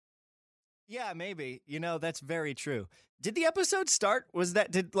Yeah, maybe. That's very true. Did the episode start?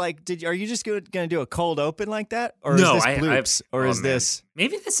 Are you just going to do a cold open like that? Or No, is this bloops? Or is man. this...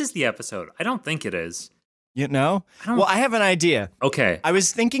 Maybe this is the episode. I don't think it is. Well, I have an idea. Okay. I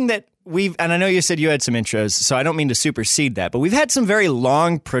was thinking that and I know you said you had some intros, so I don't mean to supersede that, but we've had some very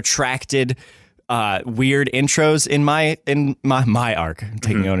long, protracted, weird intros in my arc. I'm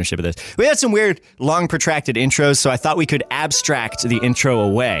taking ownership of this. We had some weird, long, protracted intros, so I thought we could abstract the intro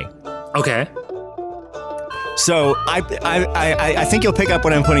away. Okay. So I think you'll pick up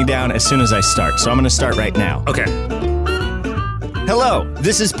what I'm putting down as soon as I start. So I'm going to start right now. Okay. Hello,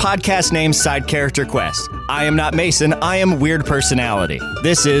 this is podcast name Side Character Quest. I am not Mason, I am Weird Personality.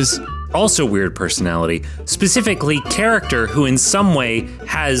 This is... Also Weird Personality, specifically character who in some way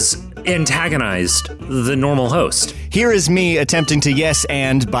has antagonized the normal host. Here is me attempting to yes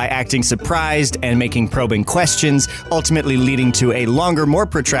and by acting surprised and making probing questions, ultimately leading to a longer, more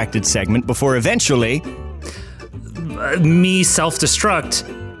protracted segment before eventually... me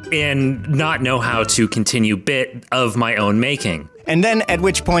self-destruct and not know how to continue bit of my own making. And then at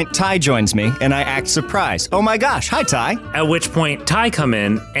which point Ty joins me and I act surprised. Oh my gosh, hi Ty. At which point Ty come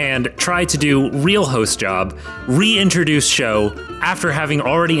in and try to do real host job, reintroduce show after having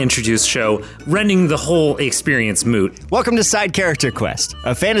already introduced show, rendering the whole experience moot. Welcome to Side Character Quest,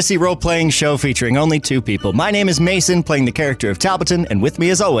 a fantasy role-playing show featuring only two people. My name is Mason, playing the character of Talbotton, and with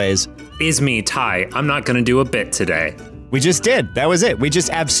me as always... is me, Ty. I'm not gonna do a bit today. We just did. That was it. We just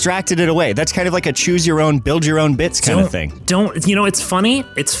abstracted it away. That's kind of like a choose your own, build your own bits kind of thing. It's funny.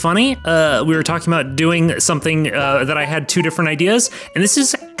 It's funny. We were talking about doing something that I had two different ideas, and this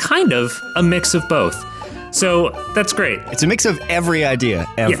is kind of a mix of both. So that's great. It's a mix of every idea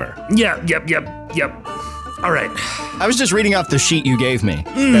ever. Yep. All right. I was just reading off the sheet you gave me.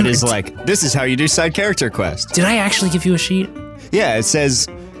 That is this is how you do Side Character Quest. Did I actually give you a sheet? Yeah, it says...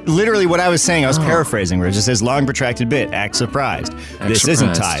 literally what I was saying, I was paraphrasing, where it just says long protracted bit, act surprised. This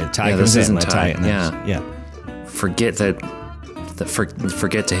isn't Ty. Ty comes in, let Ty in. Yeah. Forget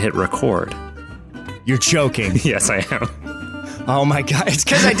forget to hit record. You're joking. Yes, I am. Oh my God, it's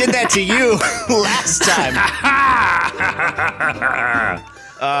because I did that to you last time.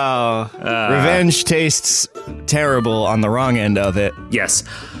 Revenge tastes terrible on the wrong end of it. Yes.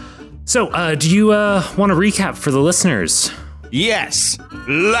 So, do you want to recap for the listeners? Yes.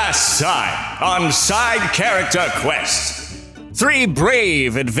 Last time on Side Character Quest, 3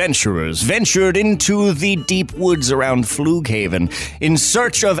 brave adventurers ventured into the deep woods around Flughaven in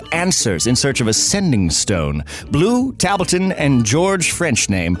search of answers, in search of a sending stone. Blue, Talbotton, and George French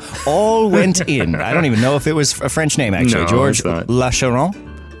name all went in. I don't even know if it was a French name, actually. No, George Lacheron?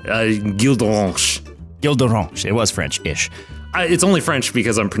 Gilderange. Gilderange. It was French-ish. It's only French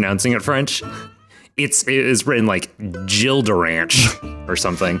because I'm pronouncing it French. It is written like Gilderanch or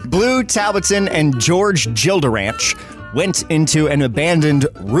something. Blue, Talbotton, and George Gilderanch went into an abandoned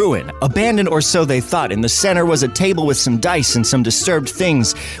ruin. Abandoned, or so they thought. In the center was a table with some dice and some disturbed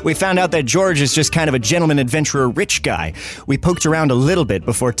things. We found out that George is just kind of a gentleman adventurer rich guy. We poked around a little bit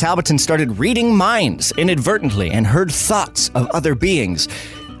before Talbotton started reading minds inadvertently and heard thoughts of other beings.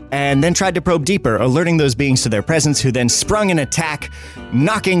 And then tried to probe deeper, alerting those beings to their presence, who then sprung an attack,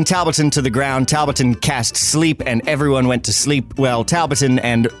 knocking Talbotton to the ground. Talbotton cast sleep, and everyone went to sleep. Well, Talbotton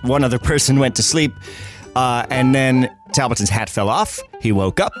and one other person went to sleep, and then Talbotton's hat fell off. He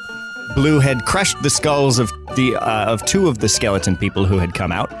woke up. Blue had crushed the skulls of 2 of the skeleton people who had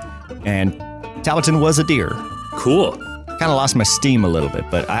come out, and Talbotton was a deer. Cool. Kind of lost my steam a little bit,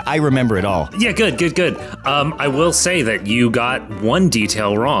 but I remember it all. Yeah, good. I will say that you got one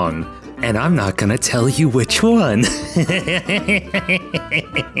detail wrong, and I'm not going to tell you which one. What?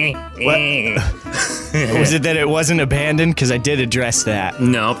 Was it that it wasn't abandoned? Because I did address that.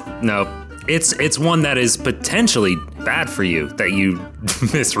 No. It's one that is potentially bad for you that you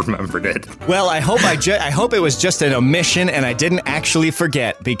misremembered it. Well, I hope it was just an omission and I didn't actually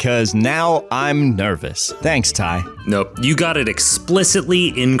forget, because now I'm nervous. Thanks, Ty. Nope, you got it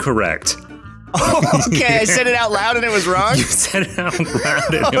explicitly incorrect. Oh, okay, I said it out loud and it was wrong? You said it out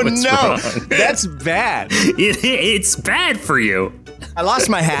loud and it was wrong. Oh no, that's bad. It's bad for you. I lost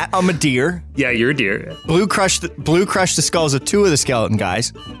my hat. I'm a deer. Yeah, you're a deer. Blue crushed the skulls of 2 of the skeleton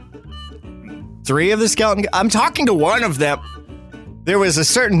guys. 3 of the skeleton... I'm talking to one of them. There was a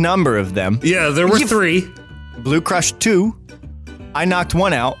certain number of them. Yeah, there were 3. Blue crushed 2. I knocked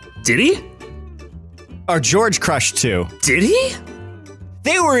 1 out. Did he? Or George crushed 2. Did he?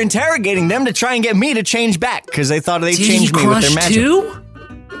 They were interrogating them to try and get me to change back, because they thought they'd change me with their magic. Did he crush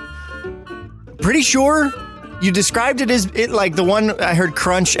 2? Pretty sure. You described it as like the one I heard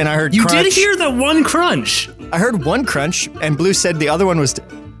crunch and I heard crunch. You did hear the one crunch. I heard one crunch and Blue said the other one was...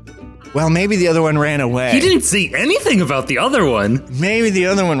 Well, maybe the other one ran away. He didn't say anything about the other one. Maybe the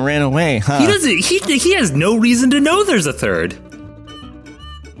other one ran away, huh? He doesn't. He has no reason to know there's a third.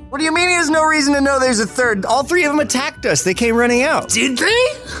 What do you mean he has no reason to know there's a third? All three of them attacked us. They came running out. Did they?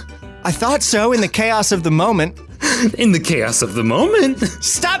 I thought so, in the chaos of the moment. In the chaos of the moment.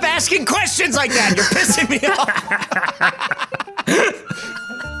 Stop asking questions like that. You're pissing me off.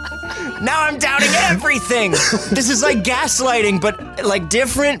 Now I'm doubting everything. This is like gaslighting, but like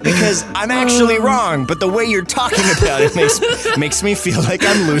different because I'm actually wrong. But the way you're talking about it makes me feel like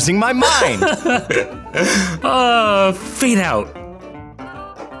I'm losing my mind. Fade out.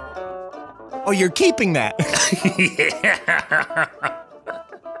 Oh, you're keeping that. Yeah.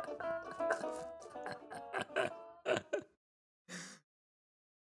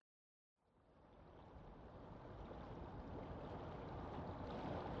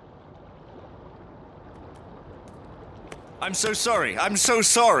 I'm so sorry. I'm so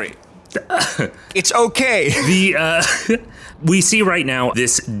sorry. It's okay. We see right now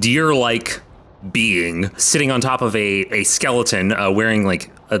this deer-like being sitting on top of a skeleton wearing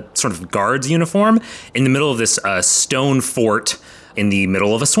like a sort of guard's uniform in the middle of this stone fort in the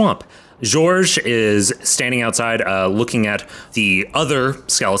middle of a swamp. George is standing outside looking at the other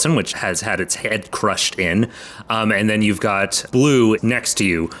skeleton, which has had its head crushed in. And then you've got Blue next to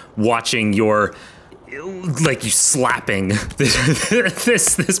you watching you slapping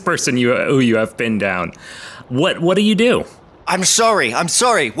this person who you have pinned down. What do you do? I'm sorry.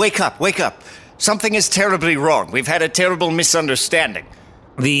 Wake up. Something is terribly wrong. We've had a terrible misunderstanding.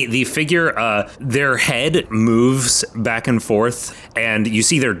 The figure, their head moves back and forth, and you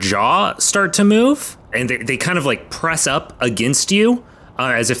see their jaw start to move, and they kind of like press up against you,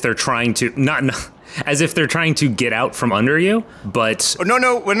 as if they're trying to as if they're trying to get out from under you. But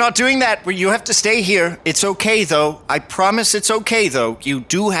no, we're not doing that. You have to stay here. It's okay though. I promise it's okay though. You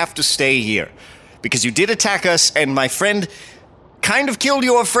do have to stay here because you did attack us, and my friend kind of killed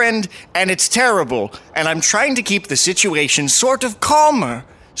your friend, and it's terrible, and I'm trying to keep the situation sort of calmer,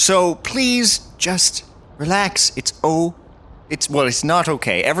 so please just relax. It's not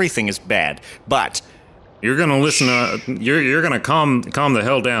okay. Everything is bad, but you're gonna listen to, you're gonna calm the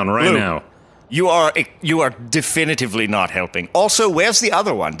hell down right Blue, now. You are definitively not helping. Also, where's the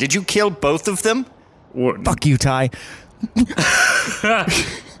other one? Did you kill both of them? What? Fuck you, Ty.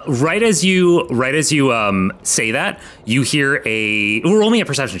 Right as you say that, you hear roll me a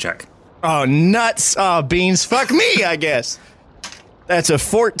perception check. Oh, nuts. Oh, beans. Fuck me, I guess. That's a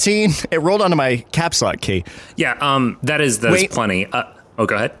 14. It rolled onto my caps lock key. Yeah, that is plenty. Go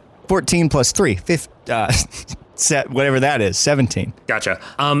ahead. 14 plus 3. Whatever that is, 17. Gotcha.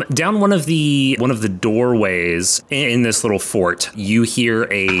 Down one of the doorways in this little fort, you hear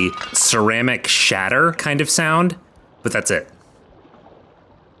a ceramic shatter kind of sound, but that's it.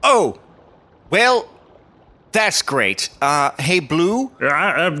 Oh, well, that's great. Hey, Blue?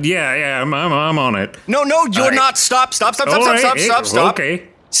 Yeah, I'm on it. No, you're not. Stop. Okay.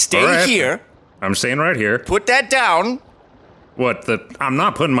 Stay here. I'm staying right here. Put that down. I'm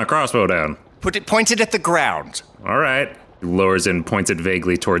not putting my crossbow down. Point it at the ground. All right. He lowers it and points it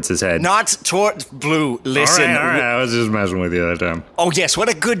vaguely towards his head. Not towards Blue. Listen. All right. I was just messing with you that time. Oh, yes. What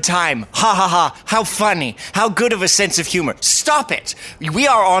a good time. Ha, ha, ha. How funny. How good of a sense of humor. Stop it. We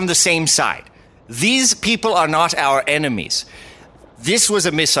are on the same side. These people are not our enemies. This was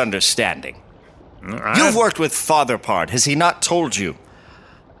a misunderstanding. You've worked with Father Pard. Has he not told you?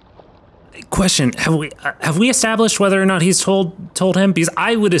 Question: Have we established whether or not he's told him? Because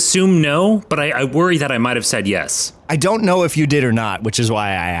I would assume no, but I worry that I might have said yes. I don't know if you did or not, which is why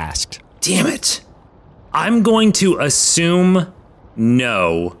I asked. Damn it! I'm going to assume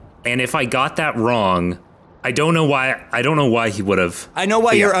no, and if I got that wrong, I don't know why he would have. I know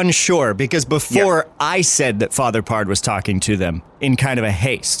why you're unsure, because before I said that Father Pard was talking to them in kind of a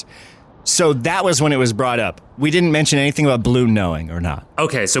haste. So that was when it was brought up. We didn't mention anything about Blue knowing or not.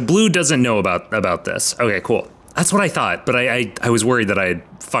 Okay, so Blue doesn't know about this. Okay, cool. That's what I thought, but I was worried that I had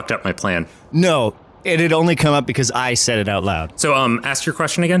fucked up my plan. No, it had only come up because I said it out loud. So, ask your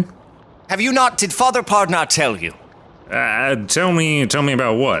question again? Did Father Pard not tell you? Tell me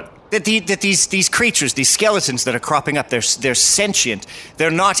about what? That these creatures, these skeletons that are cropping up, they're sentient. They're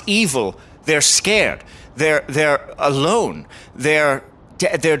not evil. They're scared. They're alone. They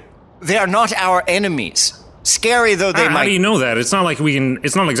are not our enemies. Scary though they might. How do you know that? It's not like we can.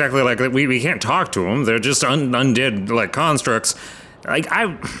 It's not exactly like we can't talk to them. They're just undead like constructs.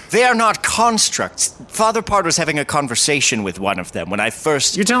 They are not constructs. Father Part was having a conversation with one of them when I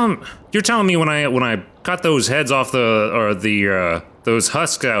first... You're telling me when I cut those heads off those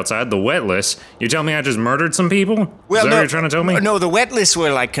husks outside the wetless, you tell me I just murdered some people? Well, is that what you're trying to tell me? No, the wetless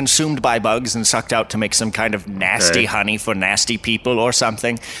were like consumed by bugs and sucked out to make some kind of nasty honey for nasty people or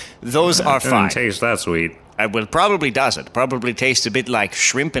something. Those are fine. Doesn't taste that sweet. Well, probably doesn't. Probably tastes a bit like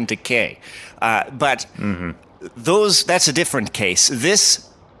shrimp in decay. But that's a different case.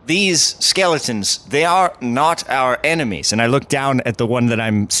 These skeletons, they are not our enemies. And I look down at the one that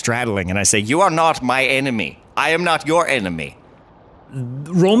I'm straddling and I say, you are not my enemy. I am not your enemy.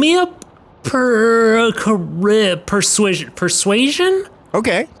 Roll me a persuasion?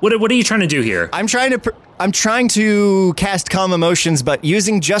 Okay. What are you trying to do here? I'm trying to cast calm emotions, but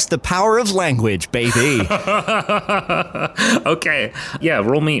using just the power of language, baby. Okay. Yeah,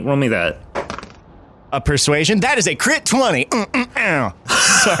 roll me that. A persuasion? That is a crit 20.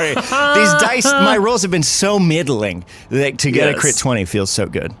 Sorry. These dice, my rolls have been so middling that to get a crit 20 feels so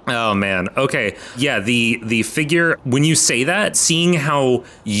good. Oh, man. Okay. Yeah, the figure, when you say that, seeing how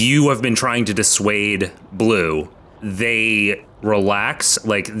you have been trying to dissuade Blue, they relax.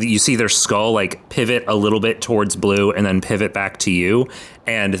 Like, you see their skull, like, pivot a little bit towards Blue and then pivot back to you.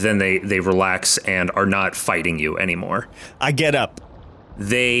 And then they relax and are not fighting you anymore. I get up.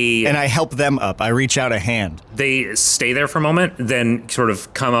 And I help them up. I reach out a hand. They stay there for a moment, then sort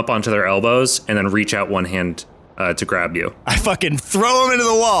of come up onto their elbows, and then reach out one hand to grab you. I fucking throw them into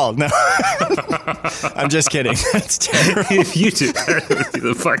the wall. No, I'm just kidding. That's terrible. If you do, that would be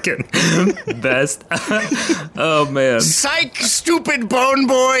the fucking best. Oh, man. Psych, stupid bone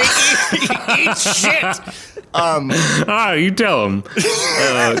boy. Eat shit. You tell him.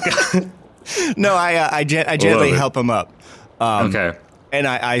 No, I gently help him up. Okay. And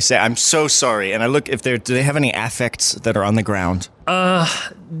I say, I'm so sorry. And I look do they have any affects that are on the ground?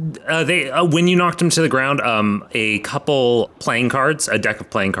 When you knocked them to the ground, a couple playing cards, a deck of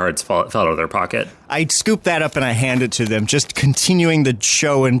playing cards fell out of their pocket. I scoop that up and I hand it to them, just continuing the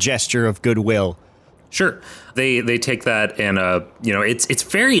show and gesture of goodwill. Sure. They take that and, it's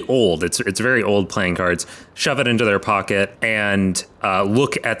very old. It's very old playing cards. Shove it into their pocket and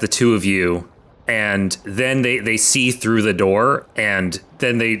look at the two of you. And then they see through the door, and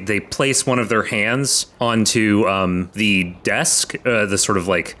then they place one of their hands onto the desk, the sort of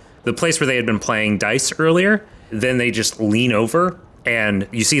like the place where they had been playing dice earlier. Then they just lean over, and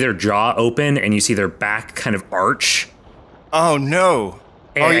you see their jaw open, and you see their back kind of arch. Oh no!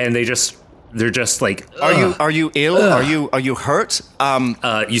 And they're just like, are you ill? Are you hurt?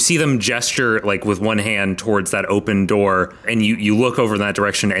 You see them gesture like with one hand towards that open door, and you look over in that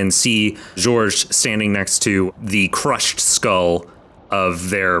direction and see George standing next to the crushed skull of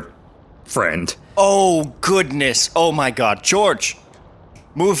their friend. Oh goodness! Oh my God, George,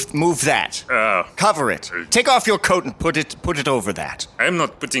 move that. Cover it. Take off your coat and put it over that. I'm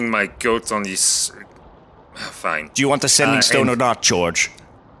not putting my coat on this. Fine. Do you want the sending stone or not, George?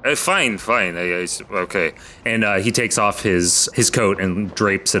 Fine. Okay. And he takes off his coat and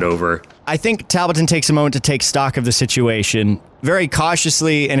drapes it over. I think Talbotton takes a moment to take stock of the situation, very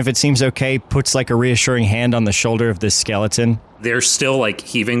cautiously, and if it seems okay, puts like a reassuring hand on the shoulder of this skeleton. They're still like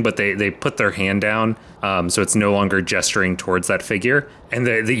heaving, but they put their hand down, so it's no longer gesturing towards that figure. And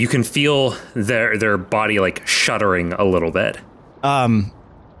you can feel their body like shuddering a little bit. I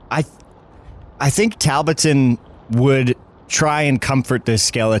think Talbotton would try and comfort this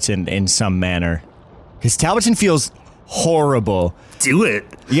skeleton in some manner. Because Talbotton feels horrible. Do it.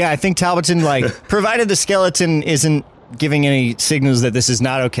 Yeah, I think Talbotton, provided the skeleton isn't giving any signals that this is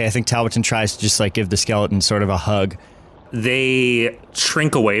not okay, I think Talbotton tries to just, give the skeleton sort of a hug. They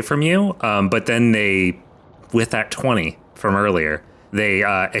shrink away from you, but then with that 20 from earlier, they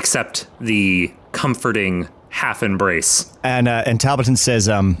accept the comforting half embrace. And Talbotton says,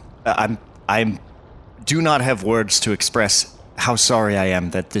 I'm do not have words to express how sorry I am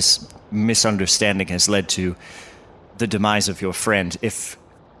that this misunderstanding has led to the demise of your friend.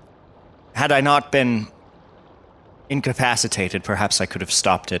 Had I not been incapacitated, perhaps I could have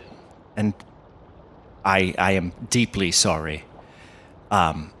stopped it. And I am deeply sorry.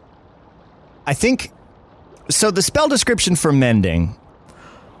 I think, so the spell description for mending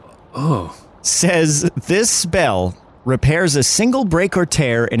says this spell repairs a single break or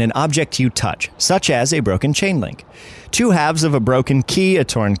tear in an object you touch, such as a broken chain link, two halves of a broken key, a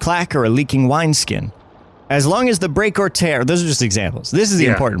torn clack, or a leaking wineskin. As long as the break or tear, those are just examples. This is the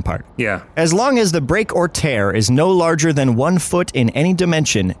important part. Yeah. As long as the break or tear is no larger than 1 foot in any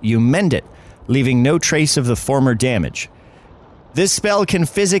dimension, you mend it, leaving no trace of the former damage. This spell can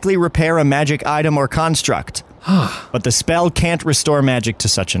physically repair a magic item or construct, but the spell can't restore magic to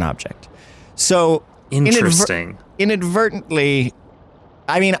such an object. So, Interesting. Inadvertently,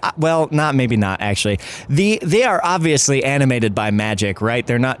 I mean, well, maybe not actually. They are obviously animated by magic, right?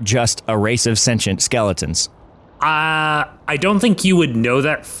 They're not just a race of sentient skeletons. I don't think you would know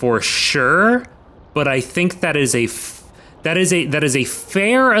that for sure, but I think that is a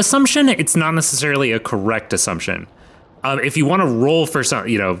fair assumption. It's not necessarily a correct assumption. If you want to roll for some,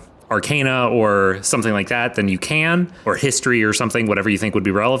 Arcana or something like that, then you can, or history or something, whatever you think would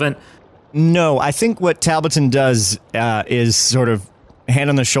be relevant. No, I think what Talbotton does is sort of hand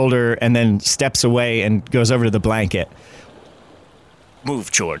on the shoulder and then steps away and goes over to the blanket.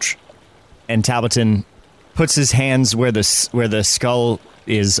 Move, George. And Talbotton puts his hands where the skull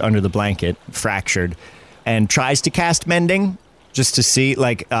is under the blanket, fractured, and tries to cast Mending just to see.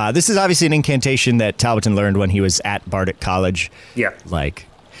 This is obviously an incantation that Talbotton learned when he was at Bardic College. Yeah.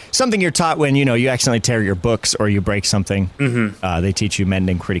 Something you're taught when, you accidentally tear your books or you break something. Mm-hmm. They teach you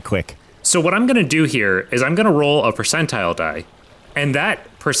Mending pretty quick. So what I'm going to do here is I'm going to roll a percentile die. And that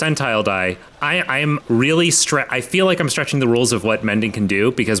percentile die, I am really I feel like I'm stretching the rules of what Mending can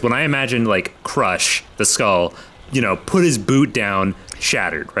do, because when I imagine Crush the skull, put his boot down,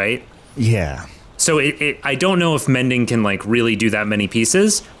 shattered, right? Yeah. So I don't know if Mending can really do that many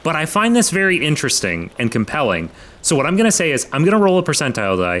pieces, but I find this very interesting and compelling. So what I'm going to say is I'm going to roll a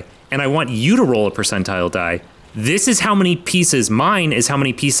percentile die, and I want you to roll a percentile die. This is how many pieces, mine is how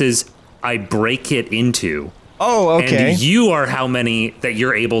many pieces I break it into. Oh, okay. And you are how many that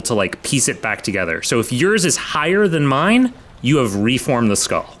you're able to piece it back together. So if yours is higher than mine, you have reformed the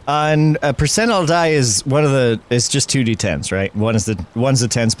skull. And a percentile die is it's just 2d10s, right? One's the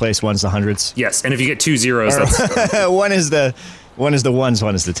tens place, one's the hundreds. Yes, and if you get 2 zeros, that's one is the ones,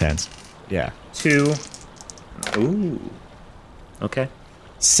 one is the tens. Yeah. 2. Ooh. Okay.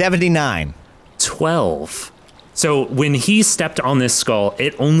 79. 12. So when he stepped on this skull,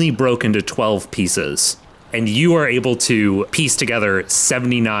 it only broke into 12 pieces. And you are able to piece together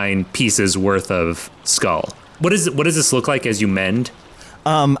 79 pieces worth of skull. What does this look like as you mend?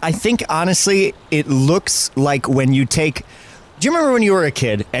 I think, honestly, it looks like when you take... Do you remember when you were a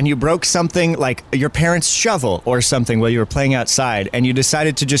kid and you broke something like your parents' shovel or something while you were playing outside and you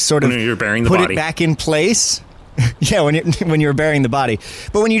decided to just sort of you're burying the put body. It back in place? Yeah, when you were burying the body.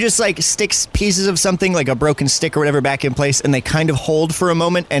 But when you just stick pieces of something like a broken stick or whatever back in place and they kind of hold for a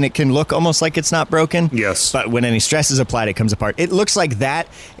moment and it can look almost like it's not broken. Yes. But when any stress is applied, it comes apart. It looks like that,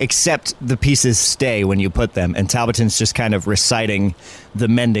 except the pieces stay when you put them. And Talbotton's just kind of reciting the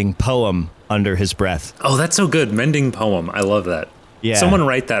Mending poem under his breath. Oh, that's so good. Mending poem. I love that. Yeah. Someone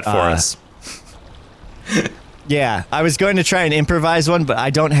write that for us. Yeah, I was going to try and improvise one, but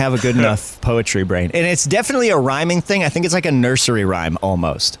I don't have a good enough poetry brain. And it's definitely a rhyming thing. I think it's like a nursery rhyme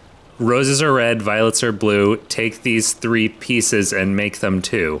almost. Roses are red, violets are blue. Take these 3 pieces and make them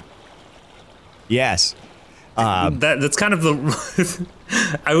 2. Yes. That's kind of the...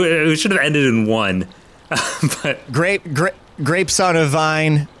 I should have ended in 1. But grapes on a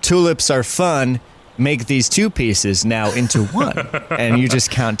vine, tulips are fun. Make these 2 pieces now into 1. And you just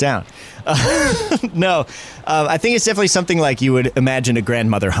count down. No, I think it's definitely something like you would imagine a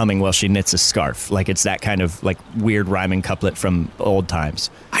grandmother humming while she knits a scarf. It's that kind of weird rhyming couplet from old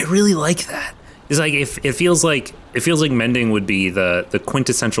times. I really like that. It's it feels like Mending would be the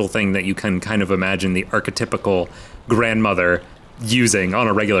quintessential thing that you can kind of imagine the archetypical grandmother using on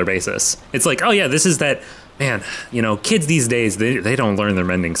a regular basis. It's oh yeah, this is that. Man, kids these days, they don't learn their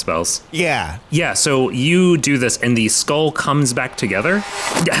mending spells. Yeah. Yeah, so you do this and the skull comes back together.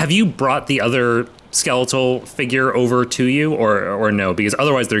 Have you brought the other skeletal figure over to you or no? Because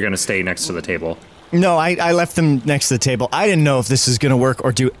otherwise they're going to stay next to the table. No, I left them next to the table. I didn't know if this was going to work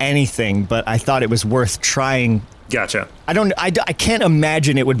or do anything, but I thought it was worth trying. Gotcha. I can't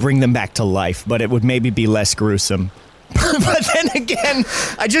imagine it would bring them back to life, but it would maybe be less gruesome. But then again,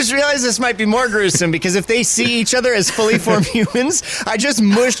 I just realized this might be more gruesome because if they see each other as fully formed humans, I just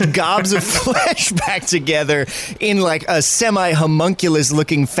mushed gobs of flesh back together in a semi-homunculus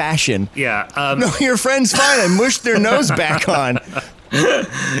looking fashion. Yeah. No, your friend's fine. I mushed their nose back on.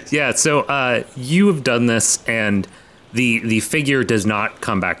 Yeah, so you have done this and the figure does not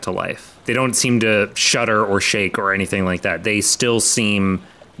come back to life. They don't seem to shudder or shake or anything like that. They still seem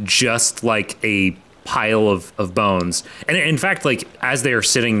just like a pile of bones. And in fact, as they are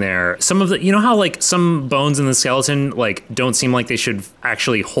sitting there, some of the, how some bones in the skeleton don't seem like they should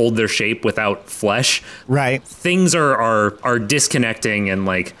actually hold their shape without flesh. Right. Things are disconnecting and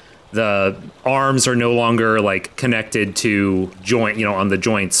The arms are no longer like connected to on the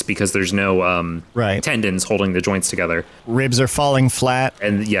joints because there's no Right. tendons holding the joints together. Ribs are falling flat.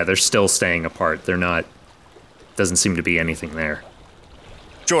 And yeah, they're still staying apart. They're not, doesn't seem to be anything there.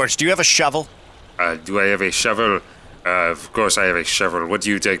 George, do you have a shovel? Do I have a shovel? Of course I have a shovel. What do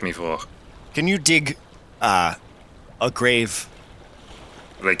you take me for? Can you dig a grave,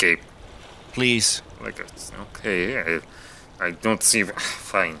 Like a, please? okay, I don't see,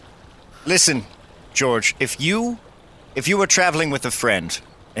 fine. Listen, George, if you were traveling with a friend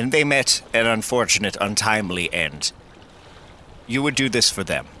and they met an unfortunate, untimely end, you would do this for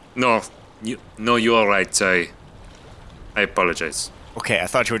them. No, you are right. I apologize. Okay, I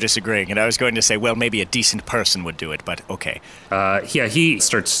thought you were disagreeing, and I was going to say, well, maybe a decent person would do it, but okay. Yeah, he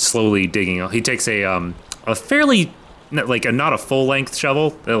starts slowly digging. He takes a fairly, not a full-length shovel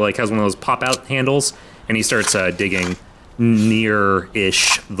that like has one of those pop-out handles, and he starts digging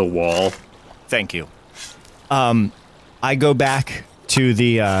near-ish the wall. Thank you. I go back to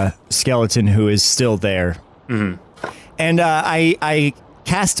the skeleton who is still there. Mm-hmm. And I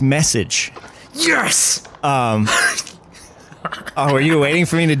cast message. Yes! Oh, are you waiting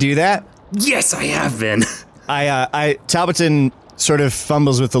for me to do that? Yes, I have been. Talbotson sort of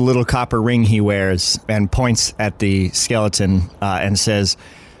fumbles with the little copper ring he wears and points at the skeleton and says,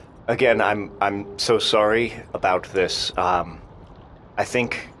 "Again, I'm so sorry about this. I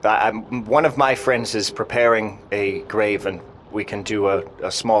think one of my friends is preparing a grave, and we can do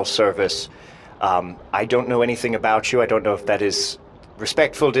a small service. I don't know anything about you. I don't know if that is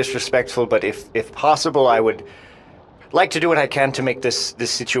respectful, disrespectful, but if possible, I would like to do what I can to make this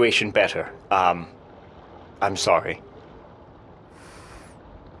situation better. I'm sorry."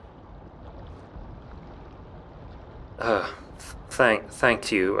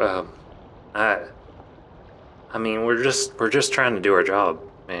 Thank you. I mean, we're just trying to do our job,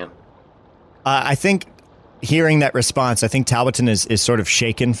 man. I think hearing that response, I think Talbotson is sort of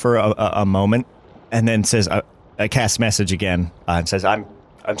shaken for a moment, and then says, "I cast message again," and says, "I'm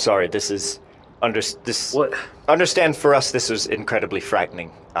sorry. This is What? Understand for us, this was incredibly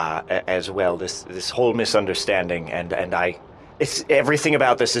frightening as well. This whole misunderstanding, and it's everything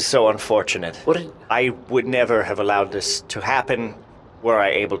about this is so unfortunate. I would never have allowed this to happen were I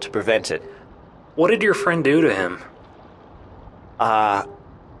able to prevent it." What did your friend do to him?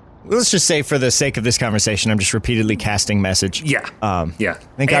 Let's just say, for the sake of this conversation, I'm just repeatedly casting message. Yeah. Yeah.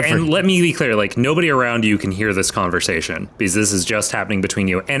 Thank God and let me be clear, like, nobody around you can hear this conversation because this is just happening between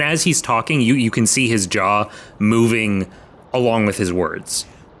you. And as he's talking, you can see his jaw moving along with his words.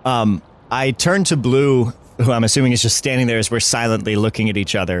 I turn to Blue, who I'm assuming is just standing there as we're silently looking at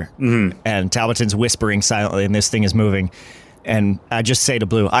each other. Mm-hmm. And Talbotson's whispering silently, and this thing is moving. And I just say to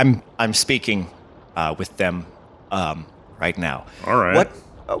Blue, I'm speaking with them right now. All right.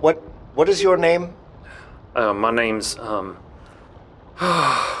 What is your name? My name's, my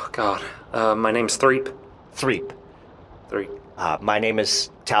name's Threep. Threep. Threep. My name is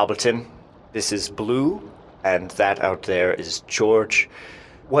Talbotson. This is Blue, and that out there is George.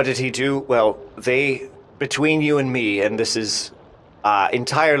 What did he do? Well, between you and me, and this is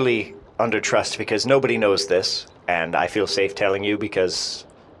entirely under trust because nobody knows this, and I feel safe telling you because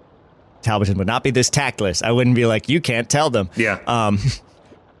Talbotson would not be this tactless. I wouldn't be like, you can't tell them. Yeah.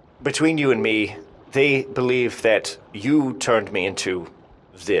 Between you and me, they believe that you turned me into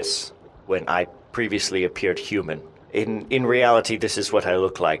this when I previously appeared human. In reality, this is what I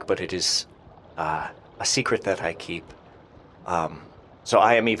look like, but it is a secret that I keep. So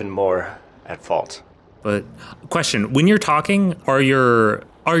I am even more at fault. But question, when you're talking, are your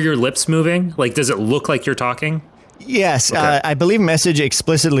lips moving? Like, does it look like you're talking? Yes, Okay. I believe message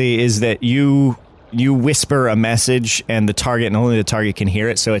explicitly is that you whisper a message and the target, and only the target can hear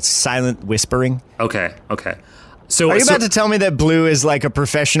it, so it's silent whispering. Okay. So Are you about to tell me that Blue is like a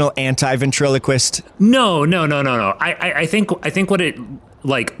professional anti-ventriloquist? No. I think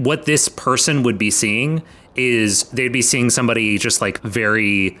what this person would be seeing is they'd be seeing somebody just like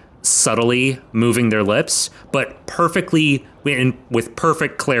very subtly moving their lips, but perfectly with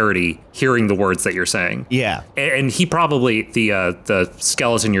perfect clarity hearing the words that you're saying. Yeah. And he probably, the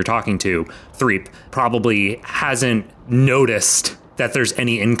skeleton you're talking to, Threep, probably hasn't noticed that there's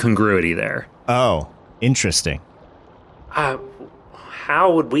any incongruity there. Oh, interesting.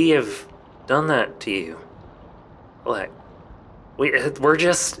 How would we have done that to you? Like, we're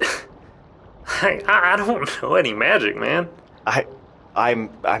just... I don't know any magic, man.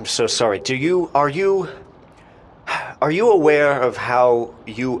 I'm so sorry. Are you aware of how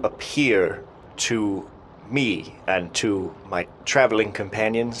you appear to me and to my traveling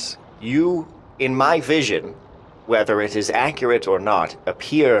companions? You, in my vision, whether it is accurate or not,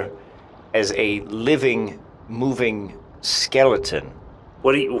 appear as a living, moving skeleton.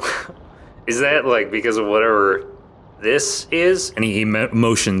 What do you? Is that like because of whatever this is? And he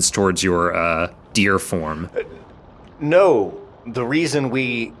motions towards your deer form. No, the reason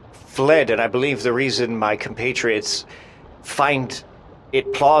we fled, and I believe the reason my compatriots find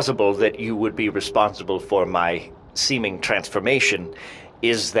it plausible that you would be responsible for my seeming transformation,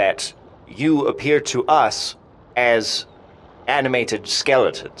 is that you appear to us as animated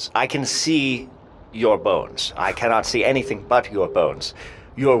skeletons. I can see your bones. I cannot see anything but your bones.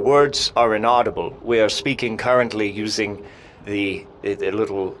 Your words are inaudible. We are speaking currently using the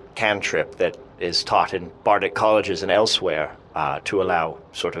little cantrip that is taught in Bardic colleges and elsewhere to allow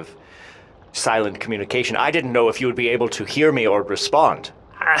sort of silent communication. I didn't know if you would be able to hear me or respond.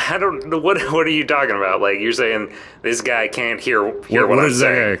 I don't know. What are you talking about? Like, you're saying this guy can't hear what I'm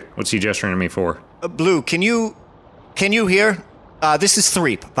saying. What's he gesturing at me for? Blue, can you hear? This is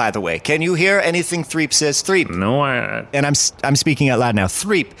Threep, by the way. Can you hear anything Threep says? Threep. No, And I'm speaking out loud now.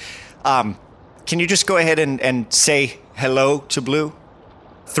 Threep, can you just go ahead and say hello to Blue?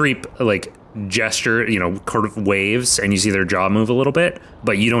 Threep, like, gesture, sort of waves, and you see their jaw move a little bit,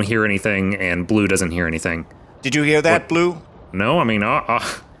 but you don't hear anything, and Blue doesn't hear anything. Did you hear that, What? Blue? No, I mean,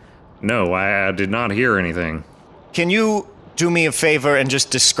 no, I did not hear anything. Can you do me a favor and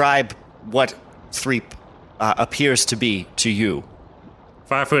just describe what Threep appears to be to you?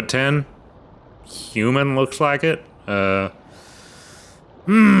 5'10", human looks like it.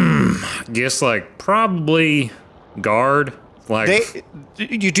 Guess like probably guard. Like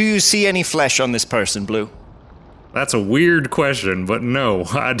Do you see any flesh on this person, Blue? that's a weird question, but no,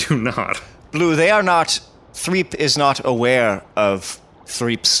 I do not. Blue, they are not. Threep is not aware of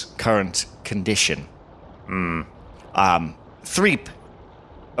Threep's current condition. Threep.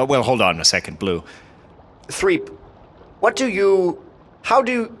 Oh, well, hold on a second, Blue. Threep, how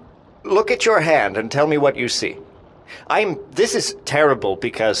do you look at your hand and tell me what you see? This is terrible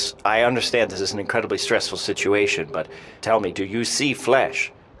because I understand this is an incredibly stressful situation, but tell me, do you see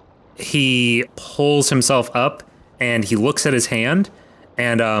flesh? He pulls himself up and he looks at his hand,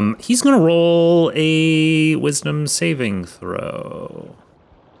 and he's gonna roll a wisdom saving throw.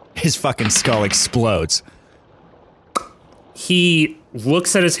 His fucking skull explodes. He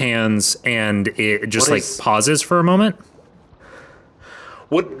looks at his hands and it just pauses for a moment.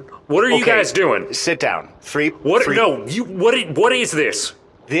 What are you guys doing? Sit down. Threep. What? Threep. No, what is this?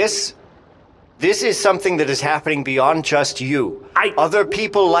 This is something that is happening beyond just you. Other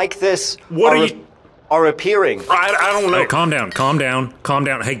people like this are appearing. I don't know. Hey, calm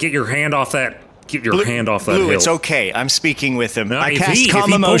down. Hey, get your hand off that. Get your hand off that Blue, hill. it's okay. I'm speaking with him. No, I if cast he calm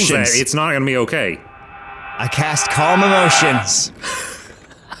pulls emotions. that, it's not gonna be okay. I cast calm emotions.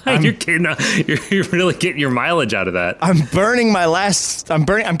 You're really getting your mileage out of that. I'm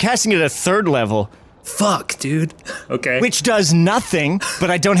casting it at 3rd level. Fuck, dude. Okay. Which does nothing, but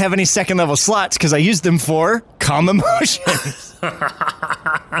I don't have any 2nd level slots because I used them for calm emotions.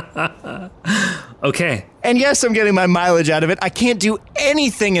 Okay. And yes, I'm getting my mileage out of it. I can't do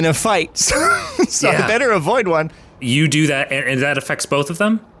anything in a fight, so I better avoid one. You do that, and that affects both of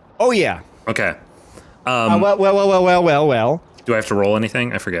them? Oh, yeah. Okay. Well. Do I have to roll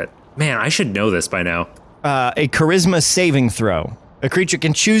anything? I forget. Man, I should know this by now. A charisma saving throw. A creature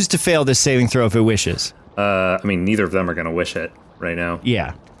can choose to fail this saving throw if it wishes. I mean, neither of them are going to wish it right now.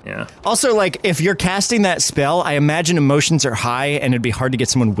 Yeah. Yeah. Also, like, if you're casting that spell, I imagine emotions are high, and it'd be hard to get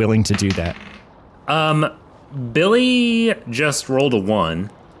someone willing to do that. Billy just rolled a 1.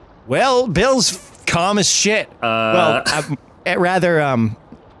 Well, Bill's calm as shit. Rather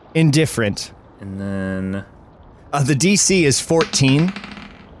indifferent. And then the DC is 14.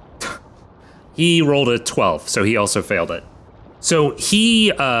 He rolled a 12, so he also failed it. So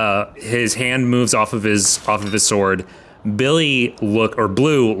his hand moves off of his sword. Blue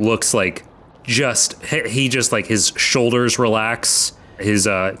looks like he just like his shoulders relax, his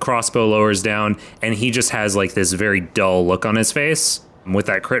crossbow lowers down, and he just has like this very dull look on his face. With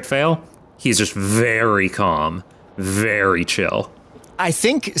that crit fail, he's just very calm, very chill. I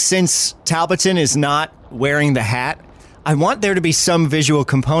think since Talbotton is not wearing the hat, I want there to be some visual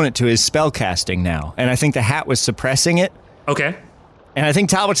component to his spellcasting now, and I think the hat was suppressing it. Okay. And I think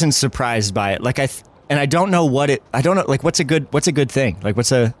Talbotton's surprised by it. I don't know what's a good thing? Like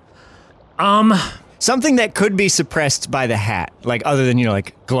what's a something that could be suppressed by the hat, like other than,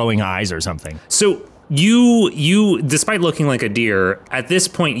 like glowing eyes or something. So you despite looking like a deer, at this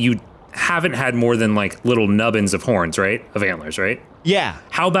point you haven't had more than like little nubbins of horns, right? Of antlers, right? Yeah.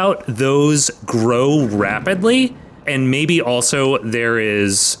 How about those grow rapidly? And maybe also there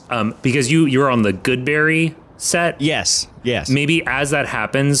is, because you're on the Goodberry set. Yes. Maybe as that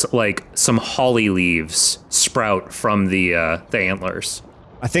happens, like some holly leaves sprout from the antlers.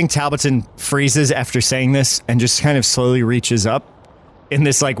 I think Talbotson freezes after saying this and just kind of slowly reaches up in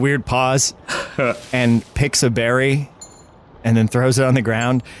this like weird pause and picks a berry and then throws it on the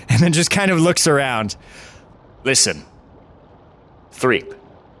ground and then just kind of looks around. Listen, Threep,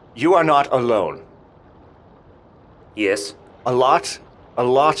 you are not alone. Yes. A lot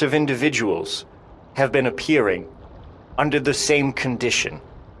of individuals have been appearing under the same condition,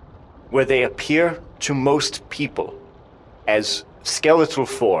 where they appear to most people as skeletal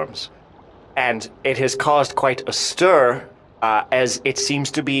forms, and it has caused quite a stir, as it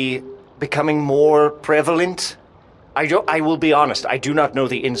seems to be becoming more prevalent. I will be honest, I do not know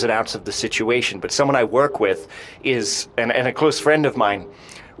the ins and outs of the situation, but someone I work with is, and a close friend of mine,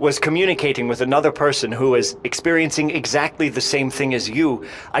 was communicating with another person who is experiencing exactly the same thing as you.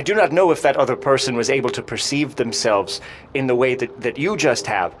 I do not know if that other person was able to perceive themselves in the way that you just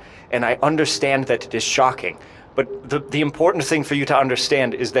have, and I understand that it is shocking. But the important thing for you to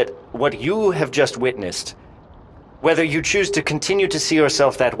understand is that what you have just witnessed, whether you choose to continue to see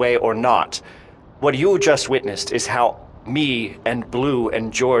yourself that way or not, what you just witnessed is how me and Blue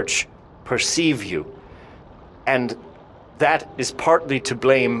and George perceive you. And that is partly to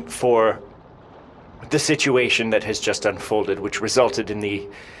blame for the situation that has just unfolded, which resulted in the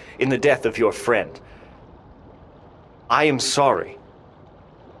death of your friend. I am sorry.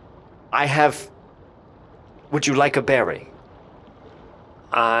 Would you like a berry?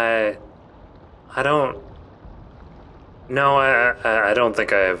 I don't... No, I don't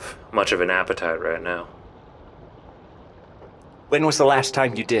think I have much of an appetite right now. When was the last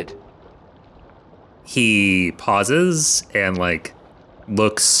time you did? He pauses and like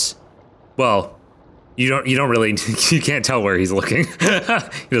looks. Well, you don't really. You can't tell where he's looking. He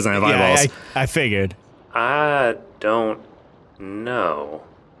doesn't have eyeballs. I figured. I don't know.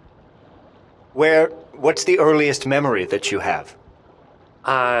 What's the earliest memory that you have?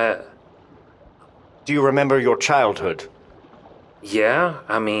 Do you remember your childhood? Yeah,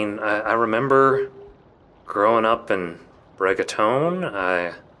 I mean, I remember growing up in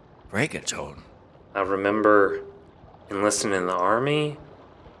Bregatone. Bregatone? I remember enlisting in the army.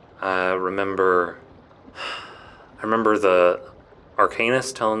 I remember the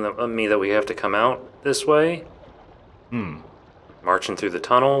Arcanist telling me that we have to come out this way. Marching through the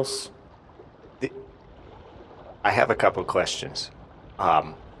tunnels. I have a couple questions.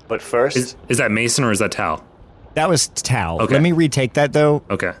 But first... Is that Mason or is that Tal? That was Tal. Okay. Let me retake that, though.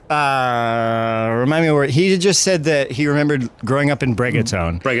 Okay. Remind me where... He just said that he remembered growing up in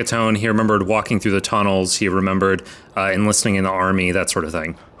Bregatone. Bregatone, he remembered walking through the tunnels, he remembered enlisting in the army, that sort of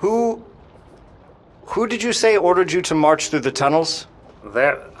thing. Who did you say ordered you to march through the tunnels?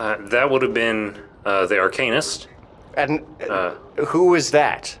 That would have been the Arcanist. And who is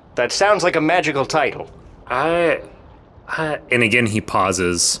that? That sounds like a magical title. And again he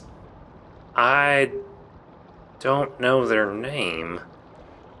pauses. I don't know their name.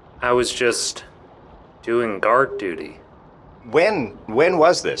 I was just doing guard duty. When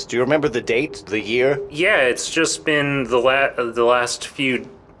was this? Do you remember the date, the year? Yeah, it's just been the last few...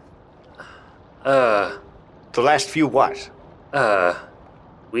 The last few what?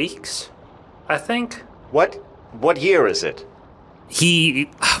 Weeks, I think. What year is it? I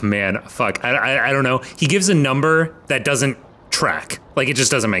don't know. He gives a number that doesn't track. Like, it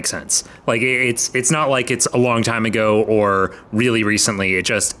just doesn't make sense. Like, it's not like it's a long time ago or really recently. It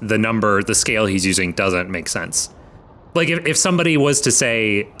just, the scale he's using doesn't make sense. Like, if somebody was to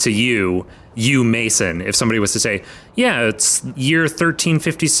say to you Mason, if somebody was to say, yeah, it's year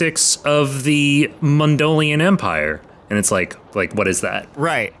 1356 of the Mundolian Empire. And it's like, what is that?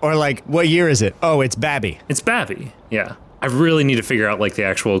 Right. Or like, what year is it? Oh, it's Babby. It's Babby. Yeah. I really need to figure out like the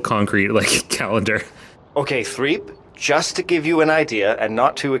actual concrete like calendar. Okay, Threep, just to give you an idea and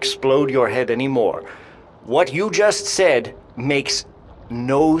not to explode your head anymore, what you just said makes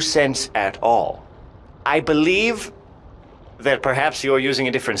no sense at all. I believe that perhaps you're using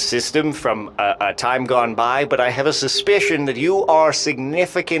a different system from a time gone by, but I have a suspicion that you are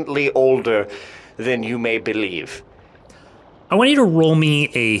significantly older than you may believe. I want you to roll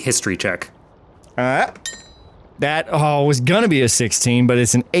me a history check. That was gonna be a 16, but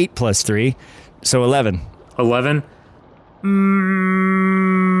it's an 8 plus 3, so 11. 11?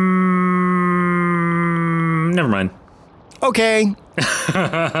 Never mind. Okay.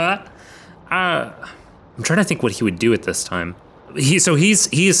 I'm trying to think what he would do at this time. He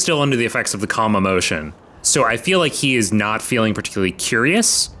is still under the effects of the calm emotion. So I feel like he is not feeling particularly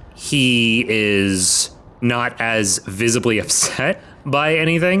curious. He is not as visibly upset by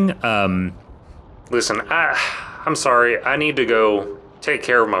anything. Listen, I'm sorry. I need to go take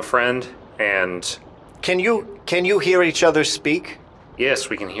care of my friend, and Can you hear each other speak? yes,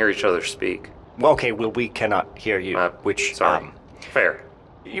 we can hear each other speak. Okay, well, we cannot hear you, which, Sorry. Fair.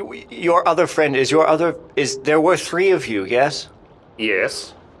 your other friend there were three of you, yes?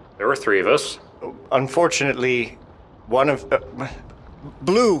 Yes, there were three of us. Unfortunately, one of,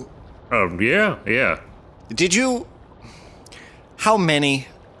 Blue, Yeah. how many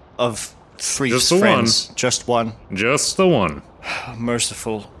of Threef's Just the friends? Just one? Just the one.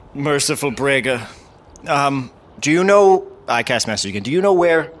 Merciful Brega. Do you know, I cast message again, do you know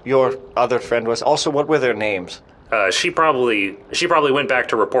where your other friend was? Also, what were their names? She probably went back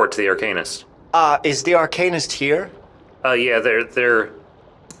to report to the Arcanist. Is the Arcanist here? Yeah, they're.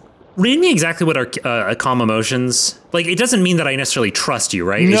 Read me exactly what our calm emotions. Like, it doesn't mean that I necessarily trust you,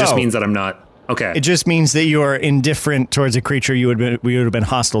 right? No. It just means that I'm not. Okay. It just means that you are indifferent towards a creature we would have been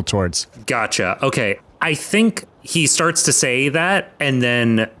hostile towards. Gotcha. Okay. I think he starts to say that and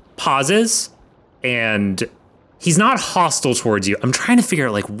then pauses, and he's not hostile towards you. I'm trying to figure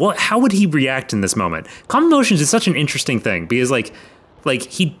out, like, how would he react in this moment? Calm emotions is such an interesting thing because, like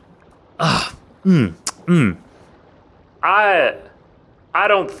he. I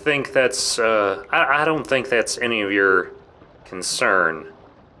don't think that's. I don't think that's any of your concern.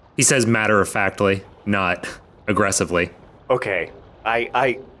 He says matter-of-factly, not aggressively. Okay,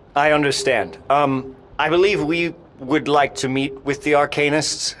 I understand. I believe we would like to meet with the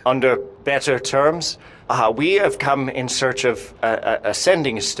Arcanists under better terms. We have come in search of a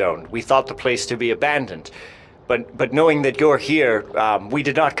sending stone. We thought the place to be abandoned. But knowing that you're here, we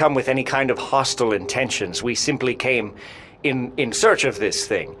did not come with any kind of hostile intentions. We simply came in search of this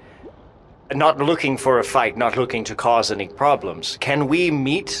thing. Not looking for a fight, not looking to cause any problems. Can we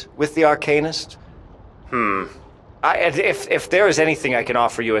meet with the Arcanist? If there is anything I can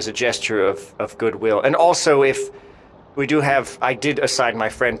offer you as a gesture of goodwill, and also if we do have, I did assign my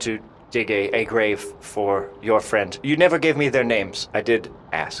friend to dig a grave for your friend. You never gave me their names. I did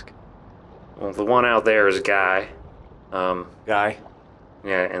ask. Well, the one out there is Guy. Guy?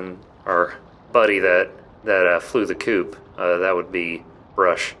 Yeah, and our buddy that flew the coop, that would be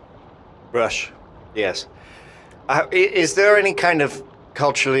Brush. Brush. Yes. Is there any kind of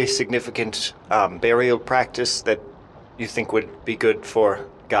culturally significant burial practice that you think would be good for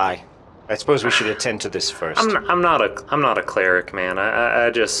Guy? I suppose we should attend to this first. I'm not a cleric, man. I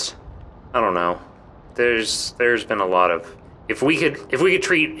don't know. There's been a lot of. If we could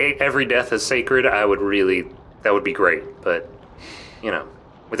treat every death as sacred, that would be great. But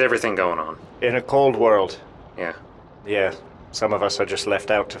with everything going on. In a cold world. Yeah. Yeah. Some of us are just left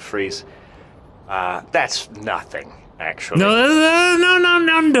out to freeze. That's nothing, actually. No.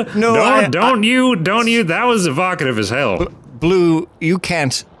 Don't you. That was evocative as hell. Blue, you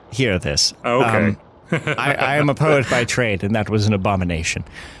can't hear this. Okay. I am a poet by trade, and that was an abomination.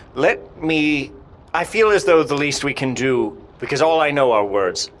 I feel as though the least we can do, because all I know are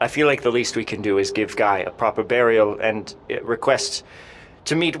words, I feel like the least we can do is give Guy a proper burial and request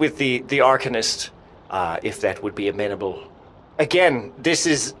to meet with the Arcanist, if that would be amenable. Again, this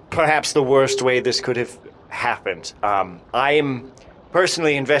is perhaps the worst way this could have happened. I am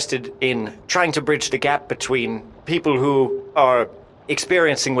personally invested in trying to bridge the gap between people who are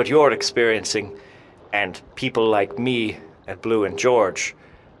experiencing what you're experiencing and people like me and Blue and George.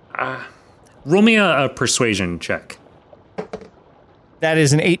 Roll me a persuasion check. That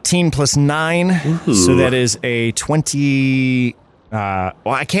is an 18 plus 9, so that is a 20... well,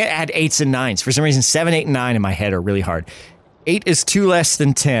 I can't add 8s and 9s. For some reason, 7, 8, and 9 in my head are really hard. 8 is 2 less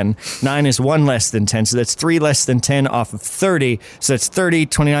than 10. 9 is 1 less than 10. So that's 3 less than 10 off of 30. So that's 30,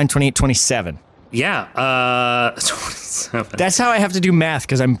 29, 28, 27. Yeah, 27. That's how I have to do math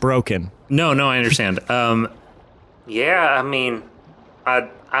because I'm broken. No, I understand. Yeah, I mean, I'd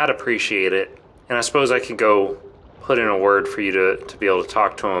appreciate it. And I suppose I could go put in a word for you to be able to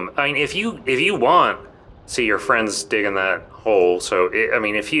talk to him. I mean, if you want, see your friends digging that hole. So,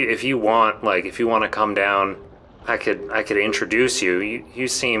 if you want to come down, I could introduce you. You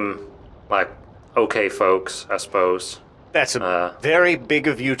seem like okay folks, I suppose. That's very big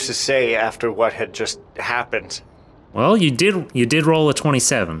of you to say after what had just happened. Well, you did roll a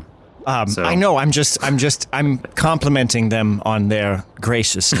 27. So. I know. I'm complimenting them on their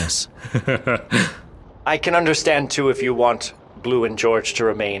graciousness. I can understand too if you want Blue and George to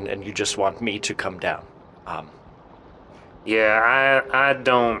remain and you just want me to come down. Yeah, I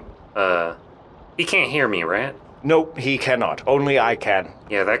don't. He can't hear me, right? Nope, he cannot. Only I can.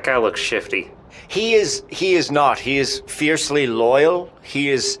 Yeah, that guy looks shifty. He is not. He is fiercely loyal. He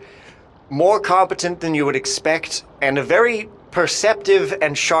is more competent than you would expect, and a very perceptive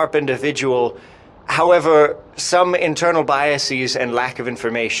and sharp individual. However, some internal biases and lack of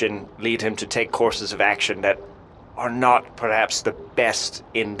information lead him to take courses of action that are not perhaps the best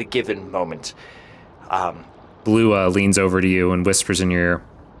in the given moment. Blue leans over to you and whispers in your ear,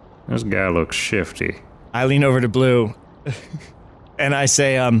 "This guy looks shifty." I lean over to Blue, and I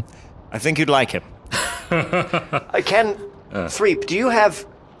say, I think you'd like him. Threep, do you have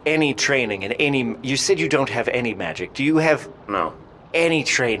any training in any... You said you don't have any magic. Do you have No. any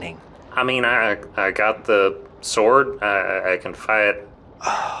training? I mean, I got the sword. I can fight.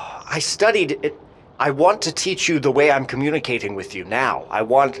 I studied it. I want to teach you the way I'm communicating with you now. I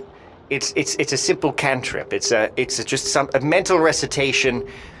want... It's a simple cantrip. It's just a mental recitation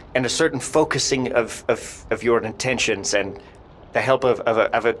and a certain focusing of your intentions and the help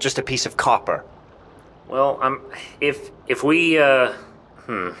of just a piece of copper. Well, if we well,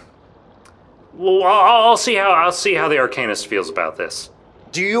 I'll see how the Arcanist feels about this.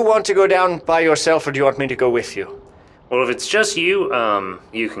 Do you want to go down by yourself, or do you want me to go with you? Well, if it's just you,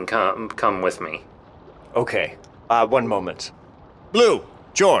 you can come with me. Okay. One moment. Blue,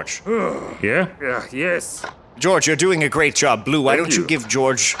 George. Yeah? Yeah. Yes. George, you're doing a great job. Blue, why Thank don't you you. give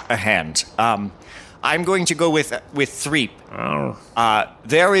George a hand? I'm going to go with Threep. Oh.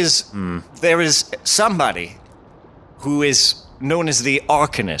 There is somebody who is known as the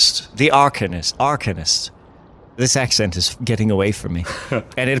Arcanist. The Arcanist. This accent is getting away from me.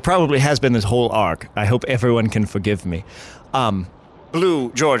 And it probably has been this whole arc. I hope everyone can forgive me.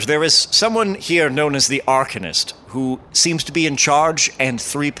 Blue, George, there is someone here known as the Arcanist who seems to be in charge, and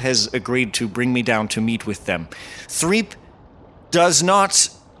Threep has agreed to bring me down to meet with them. Threep does not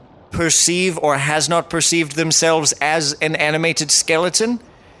perceive or has not perceived themselves as an animated skeleton.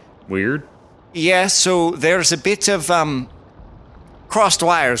 Weird. Yeah, so there's a bit of crossed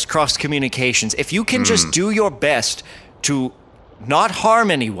wires, crossed communications. If you can just do your best to not harm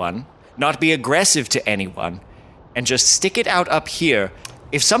anyone, not be aggressive to anyone, and just stick it out up here,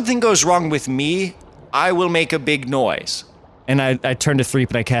 if something goes wrong with me, I will make a big noise. And I turn to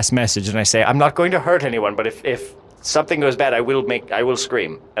Threep and I cast message and I say, I'm not going to hurt anyone, but if something goes bad, I will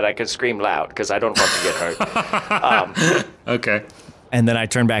scream, and I can scream loud because I don't want to get hurt. Okay. And then I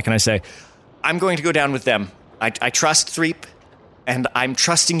turn back and I say, I'm going to go down with them. I trust Threep, and I'm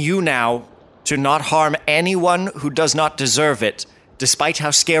trusting you now to not harm anyone who does not deserve it, despite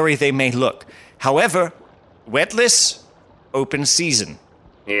how scary they may look. However, Wetless, open season.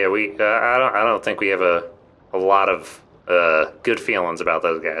 Yeah, I don't think we have a lot of good feelings about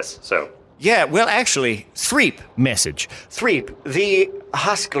those guys. So. Yeah, well, actually, Threep message. Threep, the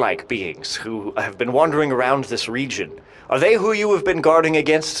husk-like beings who have been wandering around this region, are they who you have been guarding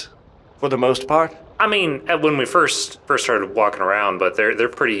against for the most part? I mean, when we first started walking around, but they're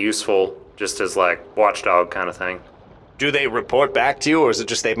pretty useful, just as like watchdog kind of thing. Do they report back to you, or is it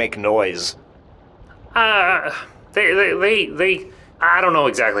just they make noise? They I don't know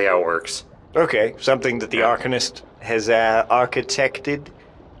exactly how it works. Okay, something that the Arcanist has architected.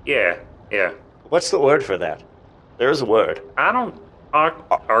 Yeah. What's the word for that? There's a word. I don't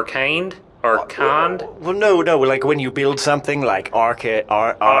arcaned. Well, no, like when you build something like orchestrate.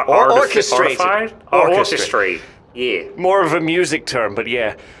 Orchestrate. Yeah. More of a music term, but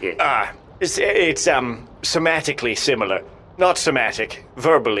yeah. Yeah. It's somatically similar. Not somatic,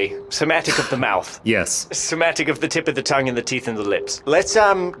 verbally. Somatic of the mouth. Yes. Somatic of the tip of the tongue and the teeth and the lips. Let's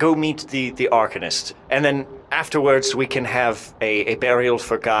go meet the Arcanist, and then afterwards we can have a burial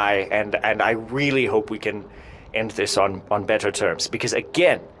for Guy, and I really hope we can end this on better terms, because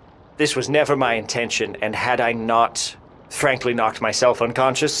again, this was never my intention, and had I not frankly knocked myself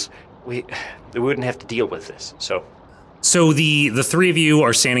unconscious, we wouldn't have to deal with this. So the three of you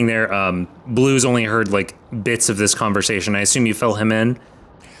are standing there. Blue's only heard like bits of this conversation. I assume you fill him in.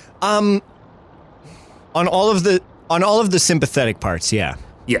 On all of the sympathetic parts, yeah.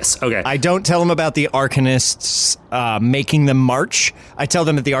 Yes. Okay. I don't tell them about the Arcanists making them march. I tell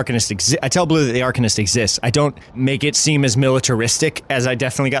them that the Arcanist I tell Blue that the Arcanist exists. I don't make it seem as militaristic as I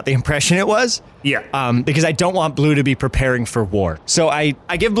definitely got the impression it was. Yeah. Because I don't want Blue to be preparing for war. So I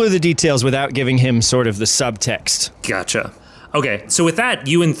give Blue the details without giving him sort of the subtext. Gotcha. Okay, so with that,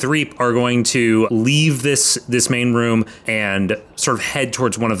 you and Threep are going to leave this main room and sort of head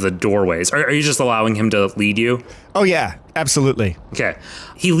towards one of the doorways. Are you just allowing him to lead you? Oh yeah, absolutely. Okay.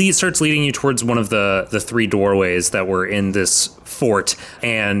 He starts leading you towards one of the three doorways that were in this fort,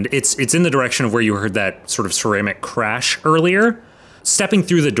 and it's in the direction of where you heard that sort of ceramic crash earlier. Stepping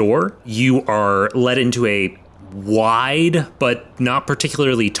through the door, you are led into a wide but not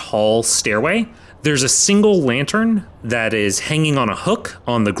particularly tall stairway. There's a single lantern that is hanging on a hook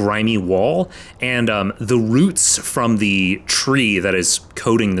on the grimy wall, and the roots from the tree that is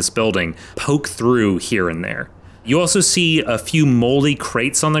coating this building poke through here and there. You also see a few moldy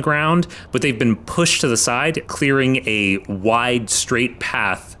crates on the ground, but they've been pushed to the side, clearing a wide, straight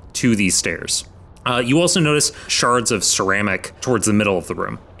path to these stairs. You also notice shards of ceramic towards the middle of the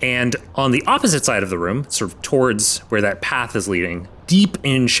room. And on the opposite side of the room, sort of towards where that path is leading, deep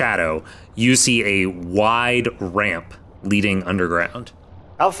in shadow, you see a wide ramp leading underground.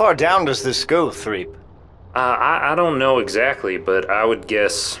 How far down does this go, Threep? I don't know exactly, but I would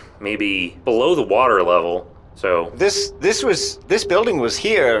guess maybe below the water level. So This building was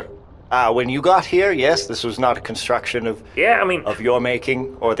here when you got here. Yes, this was not a construction of your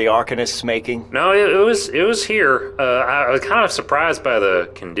making or the Arcanist's making. No, it was here. I was kind of surprised by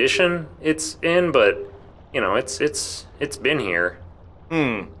the condition it's in, but it's been here.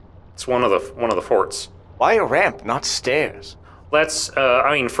 It's one of the forts. Why a ramp, not stairs? That's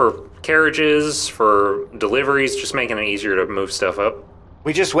for carriages, for deliveries, just making it easier to move stuff up.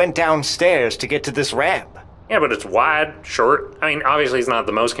 We just went downstairs to get to this ramp. Yeah, but it's wide, short. Obviously it's not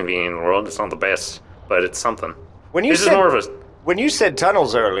the most convenient in the world. It's not the best, but it's something. When you said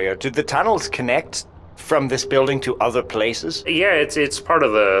tunnels earlier, did the tunnels connect from this building to other places? Yeah, it's part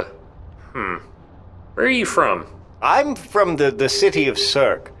of the... Where are you from? I'm from the city of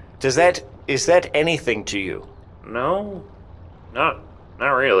Cirque. Is that anything to you? No, not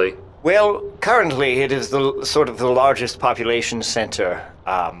really. Well, currently it is the sort of the largest population center,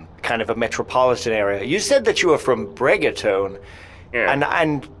 kind of a metropolitan area. You said that you were from Bregatone, Yeah.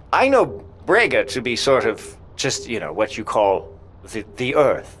 and I know Brega to be sort of just what you call the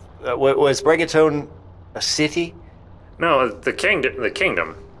Earth. Was Bregatone a city? No, the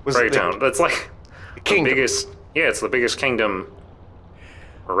kingdom. Was Bregatone. That's like kingdom. the biggest. Yeah, it's the biggest kingdom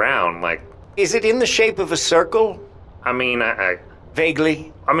around. Like, Is it in the shape of a circle?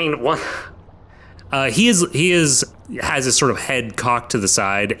 Vaguely. One. He has his sort of head cocked to the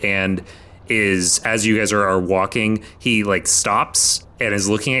side, and as you guys are walking, he like stops and is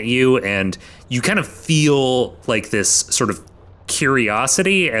looking at you, and you kind of feel like this sort of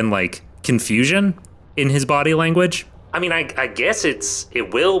curiosity and like confusion in his body language. I guess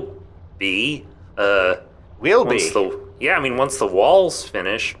it will be. Will once be. Once the wall's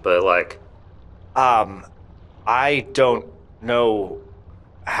finished, but like. I don't know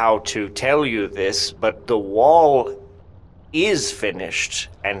how to tell you this, but the wall is finished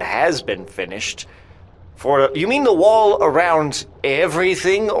and has been finished. You mean the wall around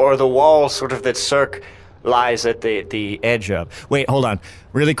everything, or the wall sort of that Cirque lies at the edge of? Wait, hold on.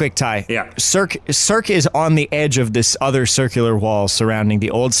 Really quick, Ty. Yeah. Cirque is on the edge of this other circular wall surrounding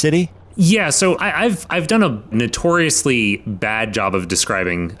the old city? Yeah, so I've done a notoriously bad job of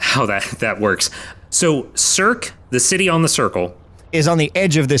describing how that works. So Cirque, the city on the circle, is on the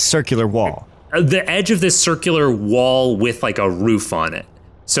edge of this circular wall. The edge of this circular wall with like a roof on it.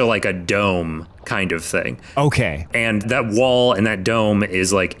 So like a dome kind of thing. Okay. And that wall and that dome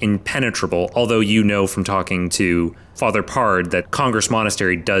is like impenetrable, although you know from talking to Father Pard that Congress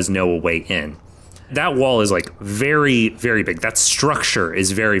Monastery does know a way in. That wall is like very, very big. That structure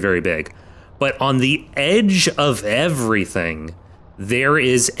is very, very big. But on the edge of everything, there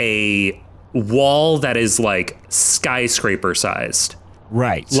is a wall that is like skyscraper sized.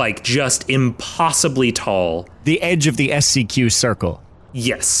 Right. Like just impossibly tall. The edge of the SCQ circle.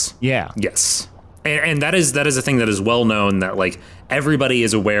 Yes. Yeah. Yes. And that is a thing that is well known, that like everybody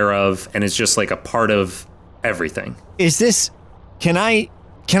is aware of, and is just like a part of everything. Is this, can I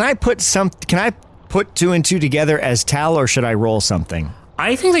put two and two together as Tal, or should I roll something?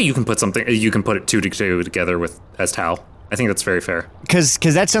 I think that you can put it two together as Tal. I think that's very fair. Because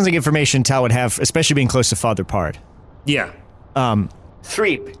that sounds like information Tal would have, especially being close to Father Pard. Yeah.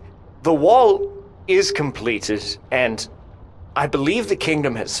 Threep, the wall is completed, and I believe the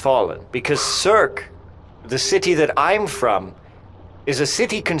kingdom has fallen, because Cirque, the city that I'm from, is a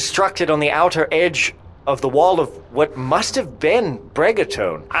city constructed on the outer edge of the wall of what must have been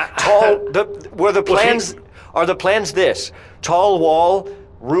Bregatone. Are the plans this? Tall wall,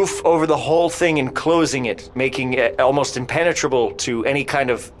 roof over the whole thing, enclosing it, making it almost impenetrable to any kind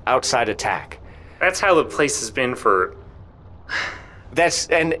of outside attack. That's how the place has been for...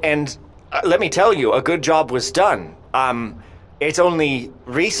 Let me tell you, a good job was done. It's only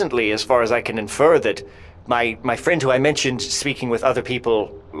recently, as far as I can infer, that my friend who I mentioned speaking with other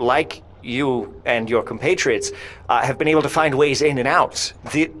people like you and your compatriots have been able to find ways in and out.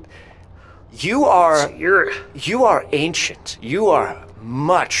 You are ancient. You are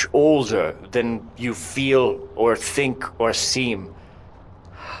much older than you feel or think or seem.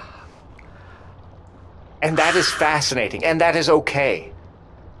 And that is fascinating, and that is okay.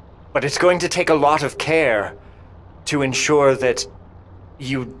 But it's going to take a lot of care to ensure that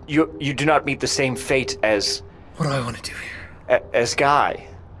you do not meet the same fate as... What do I want to do here? As Guy.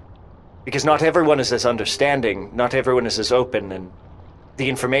 Because not everyone is as understanding, not everyone is as open, and the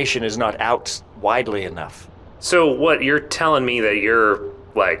information is not out widely enough. So what, you're telling me that you're,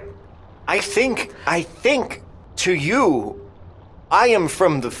 like... I think, to you, I am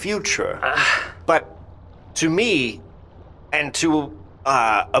from the future. But to me, and to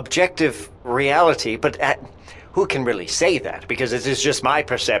objective reality, but who can really say that? Because it is just my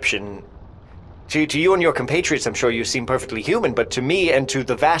perception. To you and your compatriots, I'm sure you seem perfectly human, but to me and to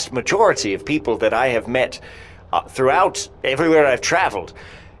the vast majority of people that I have met throughout everywhere I've traveled,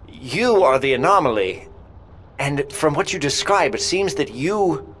 you are the anomaly. And from what you describe, it seems that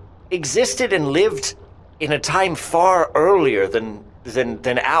you existed and lived in a time far earlier than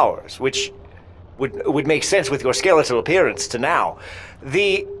ours, which would make sense with your skeletal appearance to now.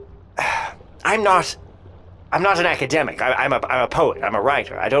 I'm not an academic. I'm a poet. I'm a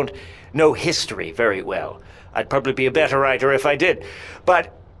writer. I don't know history very well. I'd probably be a better writer if I did.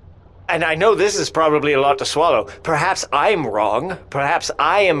 And I know this is probably a lot to swallow. Perhaps I'm wrong. Perhaps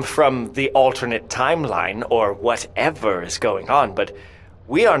I am from the alternate timeline or whatever is going on, but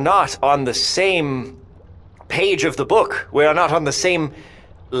we are not on the same page of the book. We are not on the same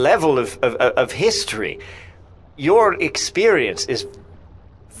level of history. Your experience is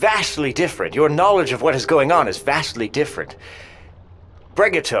vastly different. Your knowledge of what is going on is vastly different.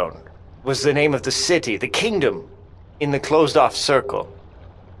 Bregatone was the name of the city, the kingdom in the closed-off circle.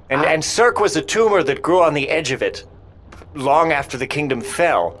 And Cirque was a tumor that grew on the edge of it long after the kingdom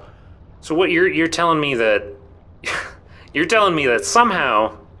fell. So what you're telling me that... You're telling me that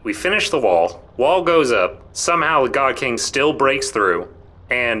somehow we finish the wall goes up, somehow the God King still breaks through,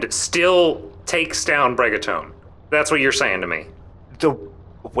 and still takes down Bregatone. That's what you're saying to me.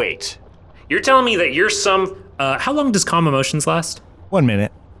 Wait. You're telling me that you're some... How long does calm emotions last? 1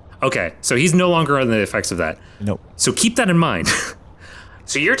 minute. Okay, so he's no longer under the effects of that. Nope. So keep that in mind.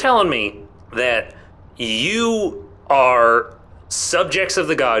 So you're telling me that you are subjects of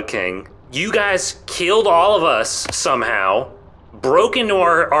the God King. You guys killed all of us somehow, broke into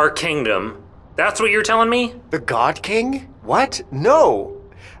our kingdom. That's what you're telling me? The God King? What? No.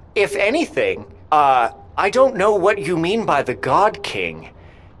 If anything, I don't know what you mean by the God King.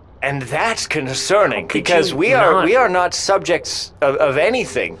 And that's concerning, because we are not subjects of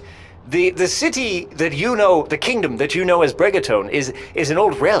anything. The city that you know, the kingdom that you know as Bregatone is an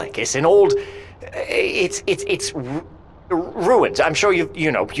old relic. It's an old... It's ruins. I'm sure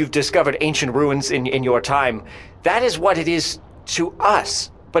you've discovered ancient ruins in your time. That is what it is to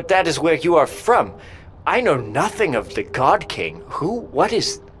us, but that is where you are from. I know nothing of the God King. What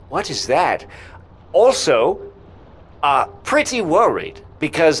is that? Also, pretty worried,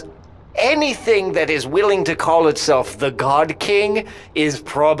 because anything that is willing to call itself the God King is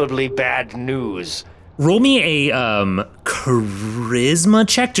probably bad news. Roll me a charisma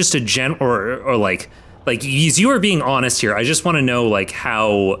check, just a or like as you are being honest here. I just want to know like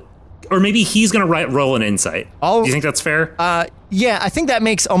how, or maybe he's gonna roll an insight. Do you think that's fair? Yeah, I think that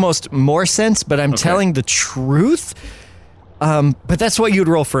makes almost more sense, but I'm telling the truth. But that's what you'd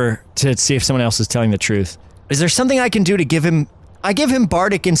roll for to see if someone else is telling the truth. Is there something I can do to give him? I give him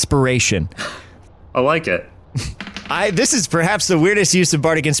bardic inspiration. I like it. This is perhaps the weirdest use of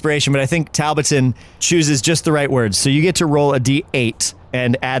bardic inspiration, but I think Talbotson chooses just the right words. So you get to roll a d8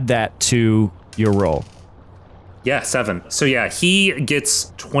 and add that to your roll. Yeah, 7. So yeah, he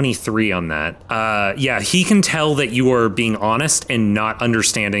gets 23 on that. Yeah, he can tell that you are being honest and not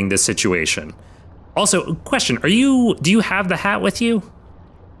understanding the situation. Also, question, do you have the hat with you?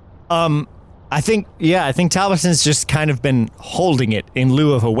 I think Talbotson's just kind of been holding it in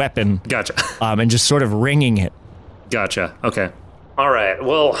lieu of a weapon. Gotcha. And just sort of ringing it. Gotcha. Okay. All right.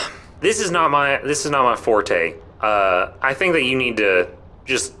 Well, this is not my forte. I think that you need to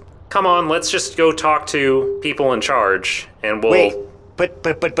just come on. Let's just go talk to people in charge, and we'll. Wait,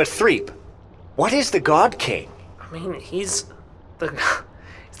 but Threep, what is the God King? I mean, he's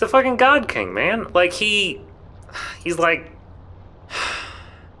the fucking God King, man. Like he's like.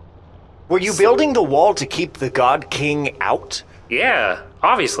 Were you building the wall to keep the God King out? Yeah,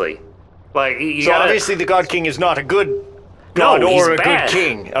 obviously. Like obviously the God King is not a good god or a good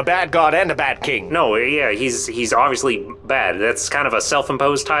king. A bad god and a bad king. No, yeah, he's obviously bad. That's kind of a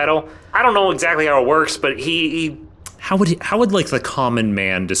self-imposed title. I don't know exactly how it works, but he How would like the common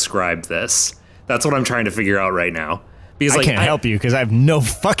man describe this? That's what I'm trying to figure out right now. Because I can't help you because I have no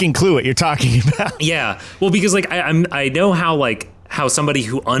fucking clue what you're talking about. Yeah, well, because like I know how somebody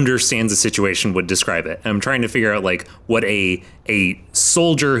who understands the situation would describe it. I'm trying to figure out like what a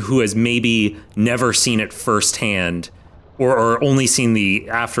soldier who has maybe never seen it firsthand or only seen the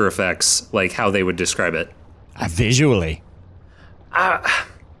after effects, like how they would describe it. Visually.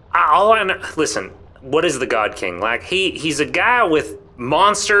 Listen, what is the God King? Like he's a guy with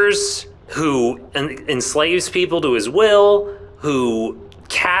monsters who enslaves people to his will, who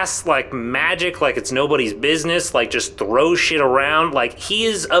casts like magic like it's nobody's business, like just throws shit around. Like he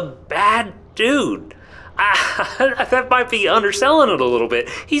is a bad dude. That might be underselling it a little bit.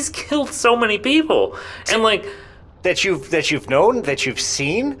 He's killed so many people, and like that you've known, that you've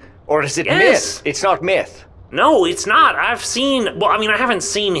seen, or is it yes. myth? It's not myth. No, it's not. I haven't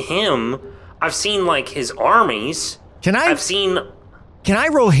seen him. I've seen like his armies. Can I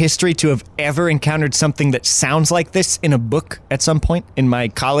roll history to have ever encountered something that sounds like this in a book at some point in my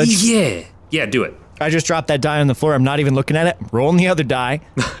college? Yeah. Yeah, do it. I just dropped that die on the floor. I'm not even looking at it. Rolling the other die.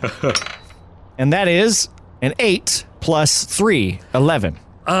 And that is an 8 plus 3, 11.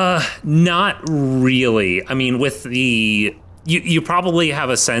 Not really. I mean, with the... You probably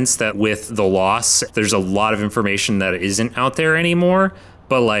have a sense that with the loss, there's a lot of information that isn't out there anymore.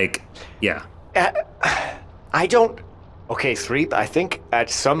 But like, yeah. I don't... Okay, Threep, I think at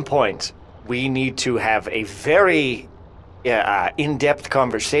some point we need to have a very in-depth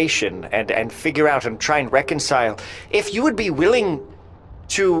conversation and figure out and try and reconcile. If you would be willing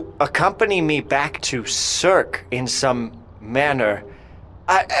to accompany me back to Cirque in some manner...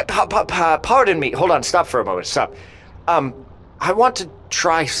 pardon me. Hold on, stop for a moment, stop. I want to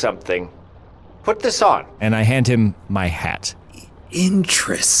try something. Put this on. And I hand him my hat.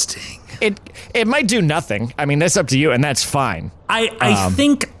 Interesting. It might do nothing. I mean, that's up to you, and that's fine. I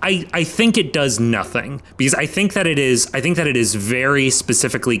think it does nothing because I think that it is very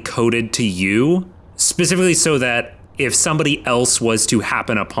specifically coded to you, specifically so that if somebody else was to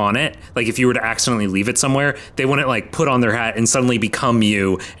happen upon it, like if you were to accidentally leave it somewhere, they wouldn't like put on their hat and suddenly become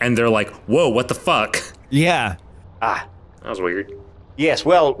you, and they're like, "Whoa, what the fuck?" Yeah. That was weird. Yes.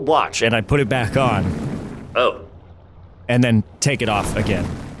 Well, watch, and I put it back on. Oh. And then take it off again.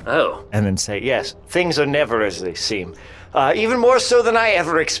 Oh. And then say, yes, things are never as they seem. Even more so than I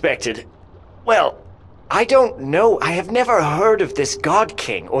ever expected. Well, I don't know. I have never heard of this God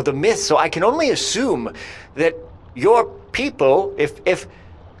King or the myth, so I can only assume that your people, if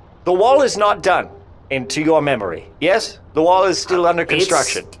the wall is not done into your memory, yes? The wall is still under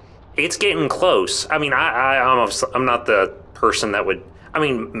construction. It's getting close. I mean, I'm not the person that would... I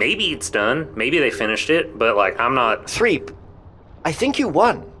mean, maybe it's done. Maybe they finished it, but like, I'm not... Threep, I think you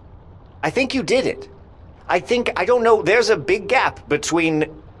won. I think you did it. I don't know, there's a big gap between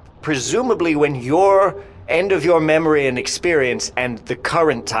presumably when your end of your memory and experience and the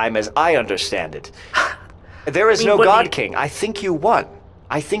current time as I understand it. There is no God King. I think you won.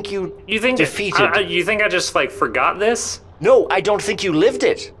 I think you defeated... You think I just like forgot this? No, I don't think you lived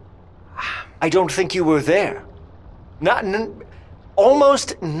it. I don't think you were there.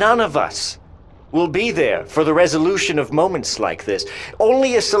 Almost none of us will be there for the resolution of moments like this.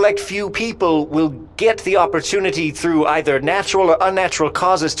 Only a select few people will get the opportunity through either natural or unnatural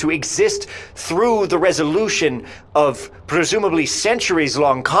causes to exist through the resolution of presumably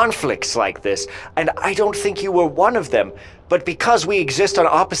centuries-long conflicts like this, and I don't think you were one of them. But because we exist on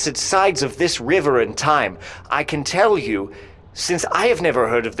opposite sides of this river in time, I can tell you, since I have never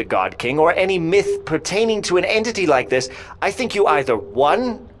heard of the God King or any myth pertaining to an entity like this, I think you either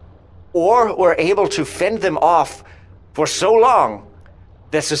won or were able to fend them off for so long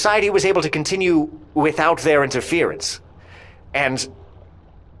that society was able to continue without their interference. And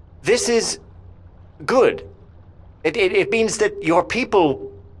this is good. It means that your people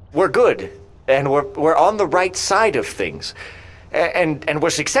were good and were on the right side of things and were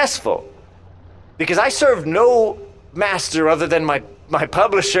successful. Because I served no master other than my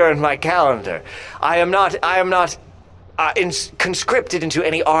publisher and my calendar. I am not conscripted into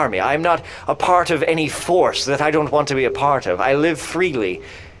any army. I am not a part of any force that I don't want to be a part of. I live freely.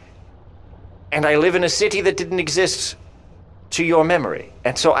 And I live in a city that didn't exist to your memory.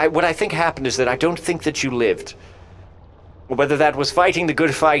 And so what I think happened is that I don't think that you lived. Whether that was fighting the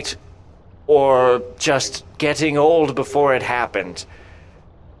good fight or just getting old before it happened.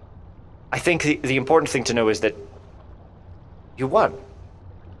 I think the important thing to know is that you won,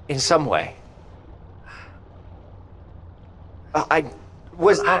 in some way. I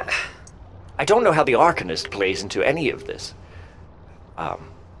don't know how the Arcanist plays into any of this.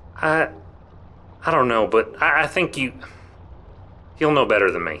 I don't know, but I think you'll know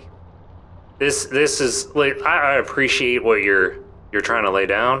better than me. This is like I appreciate what you're trying to lay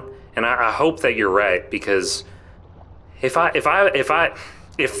down, and I hope that you're right, because if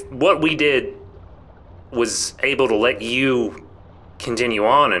what we did was able to let you continue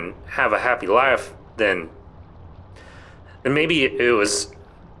on and have a happy life, then maybe it was.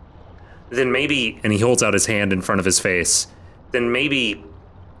 Then maybe, and he holds out his hand in front of his face. Then maybe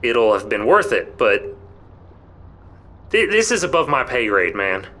it'll have been worth it. But this is above my pay grade,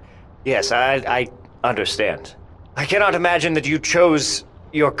 man. Yes, I understand. I cannot imagine that you chose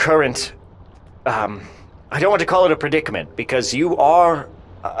your current, I don't want to call it a predicament, because you are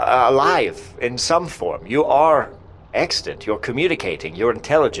alive in some form. You are extant, you're communicating, you're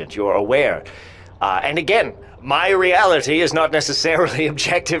intelligent, you're aware. And again, my reality is not necessarily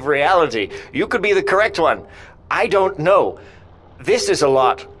objective reality. You could be the correct one. I don't know. This is a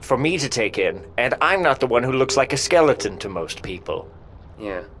lot for me to take in, and I'm not the one who looks like a skeleton to most people.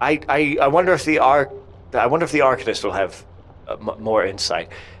 Yeah. I wonder if the Arcanist will have more insight.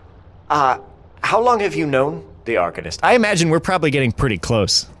 How long have you known the Arcanist? I imagine we're probably getting pretty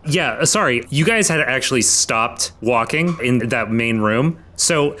close. Yeah, sorry. You guys had actually stopped walking in that main room.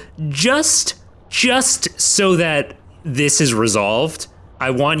 So just so that this is resolved, I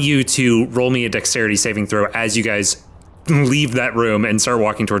want you to roll me a dexterity saving throw as you guys leave that room and start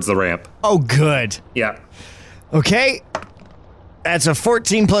walking towards the ramp. Oh, good. Yeah. Okay. That's a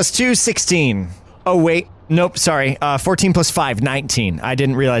 14 plus 2, 16. Oh, wait. Nope, sorry. 14 plus 5, 19. I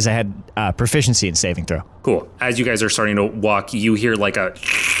didn't realize I had proficiency in saving throw. Cool. As you guys are starting to walk, you hear like a...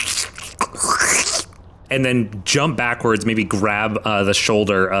 and then jump backwards, maybe grab the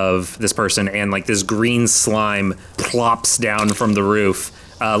shoulder of this person, and like this green slime plops down from the roof,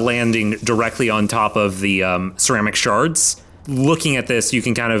 landing directly on top of the ceramic shards. Looking at this, you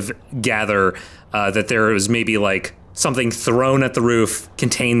can kind of gather that there was maybe like something thrown at the roof,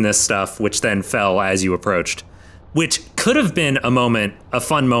 contained this stuff, which then fell as you approached. Which could have been a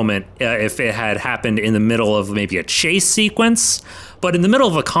fun moment, if it had happened in the middle of maybe a chase sequence. But in the middle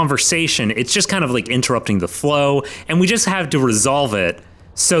of a conversation, it's just kind of like interrupting the flow, and we just have to resolve it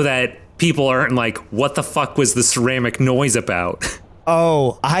so that people aren't like, what the fuck was the ceramic noise about?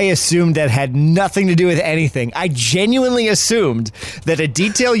 Oh, I assumed that had nothing to do with anything. I genuinely assumed that a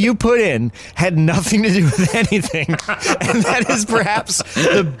detail you put in had nothing to do with anything. And that is perhaps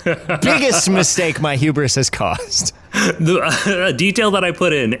the biggest mistake my hubris has caused. A detail that I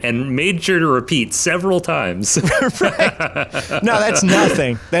put in and made sure to repeat several times. Right. No, that's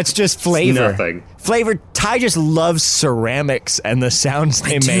nothing. That's just flavor. It's nothing. Flavor. Ty just loves ceramics and the sounds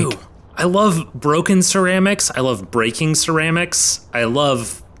they make. I love broken ceramics. I love breaking ceramics. I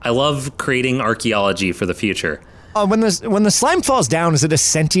love creating archaeology for the future. When the slime falls down, is it a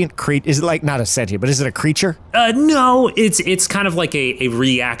sentient creature? Is it like, not a sentient, but is it a creature? No, it's kind of like a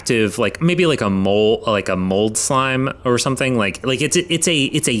reactive, like maybe like a mold slime or something. Like it's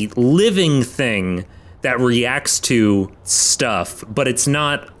a living thing that reacts to stuff, but it's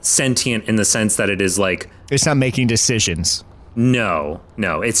not sentient in the sense that it is like, it's not making decisions. No,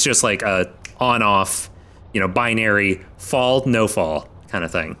 it's just like a on-off, binary fall, no fall kind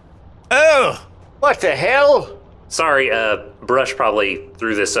of thing. Oh, what the hell? Sorry, Brush probably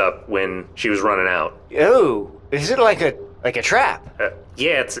threw this up when she was running out. Oh, is it like a trap?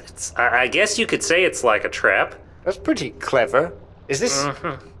 Yeah, it's. I guess you could say it's like a trap. That's pretty clever. Is this?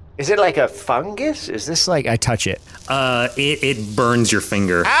 Mm-hmm. Is it like a fungus? Is this like I touch it? It burns your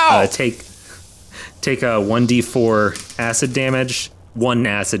finger. Ow! Take a 1d4 acid damage, 1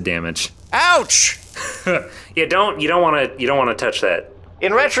 acid damage. Ouch! Yeah, you don't want to touch that.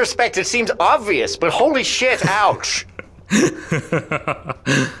 In retrospect, it seems obvious, but holy shit, ouch! I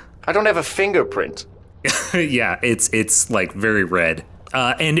don't have a fingerprint. Yeah, it's like very red.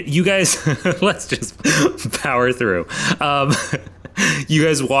 And you guys, let's just power through. You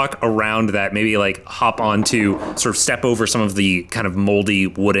guys walk around that, maybe like hop onto, sort of step over some of the kind of moldy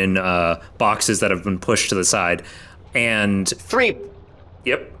wooden boxes that have been pushed to the side. And 3.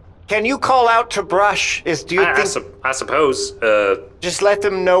 Yep. Can you call out to Brush? I suppose. Just let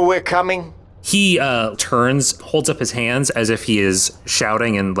them know we're coming. He turns, holds up his hands as if he is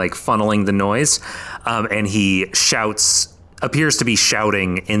shouting and like funneling the noise. And he appears to be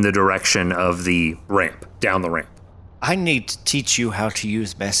shouting in the direction of the ramp, down the ramp. I need to teach you how to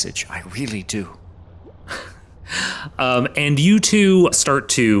use message. I really do. And you two start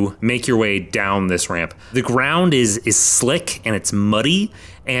to make your way down this ramp. The ground is slick and it's muddy,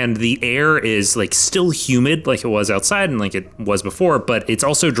 and the air is like still humid like it was outside and like it was before, but it's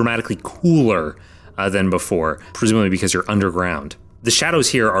also dramatically cooler than before, presumably because you're underground. The shadows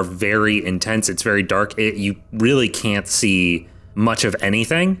here are very intense. It's very dark. You really can't see much of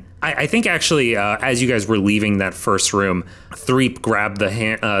anything. I think actually, as you guys were leaving that first room, Threep grabbed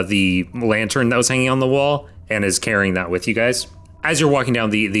the lantern that was hanging on the wall and is carrying that with you guys. As you're walking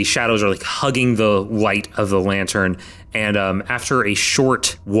down, the shadows are like hugging the light of the lantern, and after a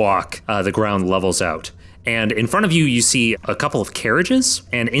short walk, the ground levels out. And in front of you, you see a couple of carriages,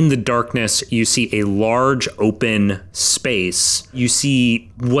 and in the darkness, you see a large open space. You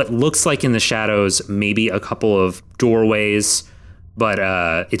see what looks like in the shadows, maybe a couple of doorways, but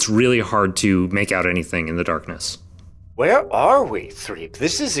it's really hard to make out anything in the darkness. Where are we, Threep?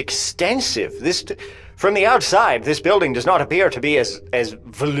 This is extensive. From the outside, this building does not appear to be as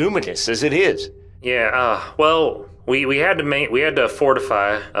voluminous as it is. Yeah, well, we had to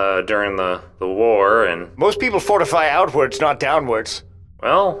fortify during the war, and Most people fortify outwards, not downwards.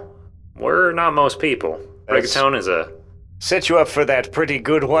 well, we're not most people. Rigatone is a Set you up for that pretty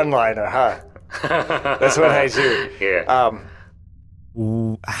good one-liner, huh? That's what I do. yeah.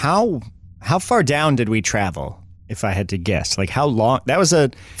 How far down did we travel? If I had to guess, like how long?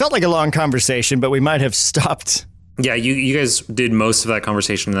 Felt like a long conversation, but we might have stopped. Yeah, you guys did most of that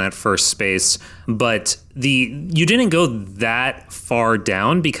conversation in that first space, but you didn't go that far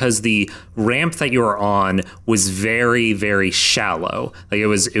down because the ramp that you were on was very, very shallow. Like you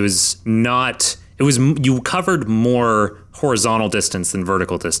covered more horizontal distance than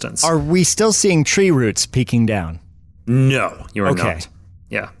vertical distance. Are we still seeing tree roots peeking down? No, you are Okay. not.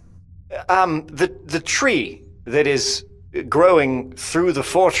 Yeah. The tree that is growing through the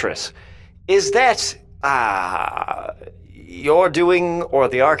fortress, is that your doing or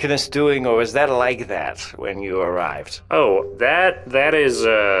the Arcanist doing, or is that like that when you arrived? Oh, that is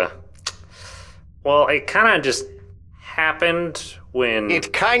well, it kind of just happened when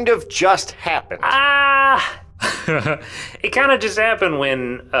It kind of just happened. it kind of just happened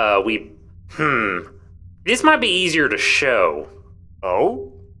when this might be easier to show. Oh?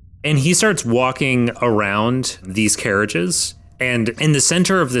 And he starts walking around these carriages. And in the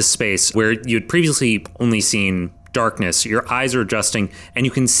center of this space, where you'd previously only seen darkness, your eyes are adjusting, and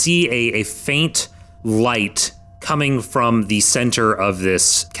you can see a faint light coming from the center of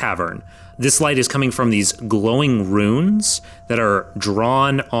this cavern. This light is coming from these glowing runes that are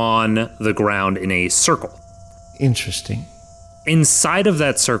drawn on the ground in a circle. Interesting. Inside of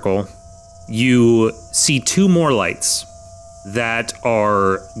that circle, you see two more lights that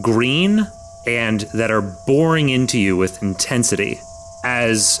are green and that are boring into you with intensity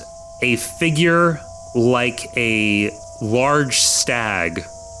as a figure like a large stag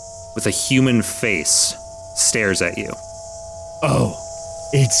with a human face stares at you. Oh,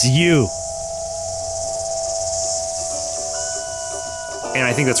 it's you. And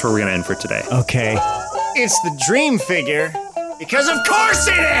I think that's where we're going to end for today. Okay. It's the dream figure, because of course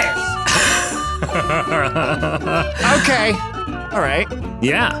it is! Okay. All right.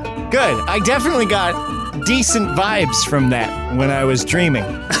 Yeah. Good. I definitely got decent vibes from that when I was dreaming.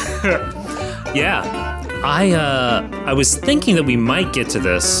 Yeah. I was thinking that we might get to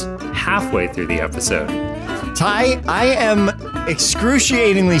this halfway through the episode. Ty, I am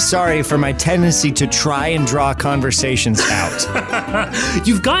excruciatingly sorry for my tendency to try and draw conversations out.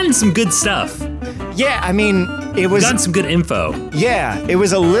 You've gotten some good stuff. Yeah, I mean, it You've was... gotten some good info. Yeah, it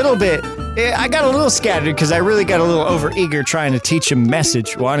was a little bit... I got a little scattered because I really got a little overeager trying to teach him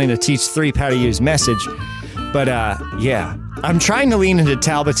message, wanting to teach Threep how to use message. But, yeah. I'm trying to lean into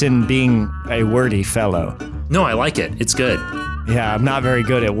Talbotton being a wordy fellow. No, I like it. It's good. Yeah, I'm not very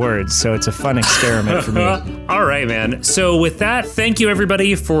good at words, so it's a fun experiment for me. All right, man. So with that, thank you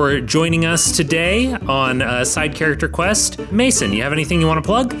everybody for joining us today on Side Character Quest. Mason, you have anything you want to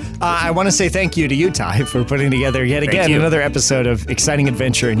plug? I want to say thank you to you, Ty, for putting together yet again you. another episode of exciting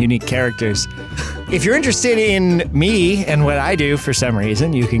adventure and unique characters. If you're interested in me and what I do for some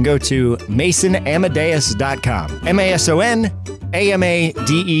reason, you can go to masonamadeus.com.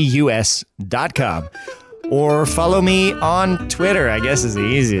 MasonAmadeus.com. Or follow me on Twitter, I guess is the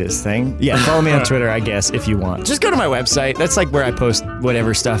easiest thing. Yeah, follow me on Twitter, I guess, if you want. Just go to my website. That's like where I post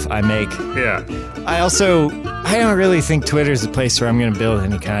whatever stuff I make. Yeah. I don't really think Twitter's the place where I'm going to build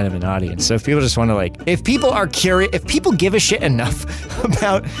any kind of an audience. So if people just want to if people are curious, if people give a shit enough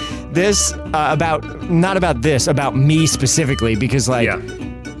about this, about me specifically, because I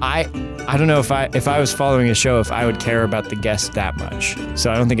don't know if I was following a show, if I would care about the guest that much.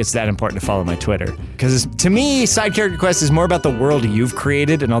 So I don't think it's that important to follow my Twitter. Because to me, Side Character Quest is more about the world you've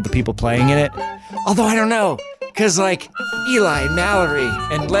created and all the people playing in it. Although I don't know. Because Eli and Mallory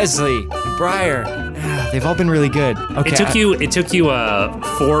and Leslie and Briar, They've all been really good. Okay. It took you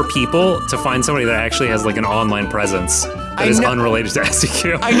 4 people to find somebody that actually has like an online presence that is unrelated to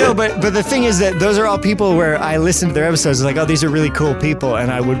SEQ. I know, but the thing is that those are all people where I listen to their episodes like, oh, these are really cool people,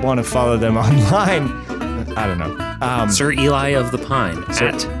 and I would want to follow them online. I don't know. Sir Eli of the Pine.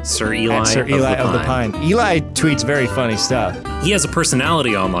 At Sir Eli of the Pine. Eli tweets very funny stuff. He has a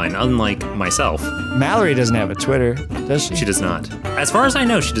personality online, unlike myself. Mallory doesn't have a Twitter, does she? She does not. As far as I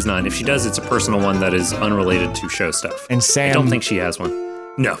know, she does not. If she does, it's a personal one that is unrelated to show stuff. And Sam... I don't think she has one.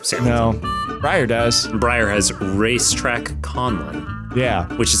 No, Sam. No. Briar does. Briar has Racetrack Conlon. Yeah.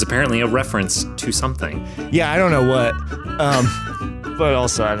 Which is apparently a reference to something. Yeah, I don't know what. But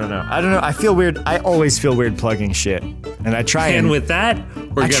also, I don't know. I feel weird. I always feel weird plugging shit. And I try and with that,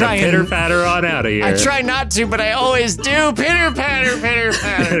 we're going to pitter-patter on out of here. I try not to, but I always do. Pitter-patter,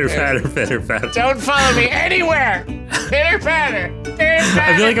 pitter-patter. Pitter-patter, pitter-patter. Don't follow me anywhere. Pitter-patter, pitter-patter.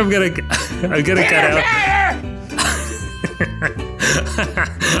 I feel like I'm gonna cut out.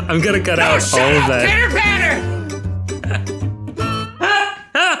 I'm gonna cut out all of that. Pitter-patter.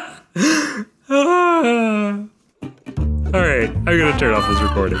 All right, I'm gonna turn off this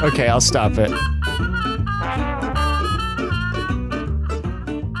recording. Okay, I'll stop it.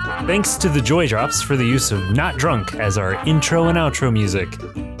 Thanks to the Joy Drops for the use of Not Drunk as our intro and outro music.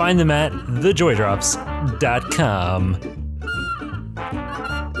 Find them at thejoydrops.com.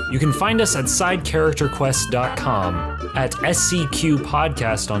 You can find us at sidecharacterquest.com, at SCQ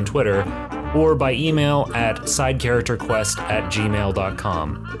Podcast on Twitter, or by email at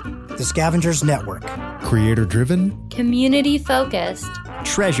sidecharacterquest@gmail.com. The Scavengers Network. Creator-driven. Community-focused.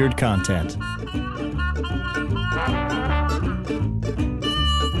 Treasured content.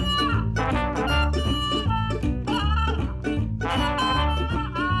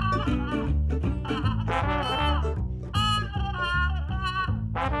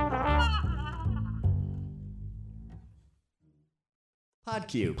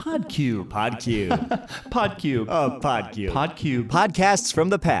 Podcube. Podcube. Podcube. Podcube. Oh, Podcube. Podcube. Podcasts from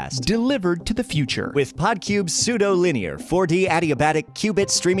the past. Delivered to the future. With Podcube's pseudo-linear 4D adiabatic qubit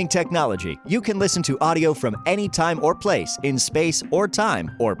streaming technology, you can listen to audio from any time or place, in space or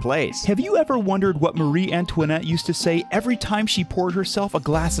time or place. Have you ever wondered what Marie Antoinette used to say every time she poured herself a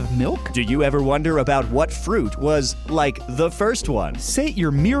glass of milk? Do you ever wonder about what fruit was, like, the first one? Sate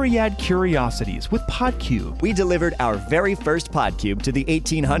your myriad curiosities with Podcube. We delivered our very first Podcube to the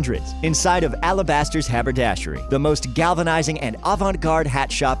 1800s, inside of Alabaster's Haberdashery, the most galvanizing and avant-garde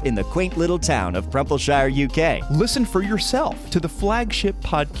hat shop in the quaint little town of Prumpleshire, UK. Listen for yourself to the flagship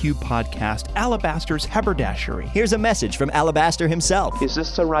Podcube podcast, Alabaster's Haberdashery. Here's a message from Alabaster himself. Is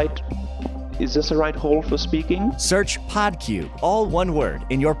this the right hole for speaking? Search Podcube, all one word,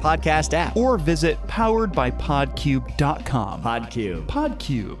 in your podcast app. Or visit poweredbypodcube.com. Podcube.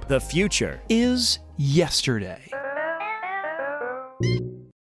 Podcube. The future is yesterday.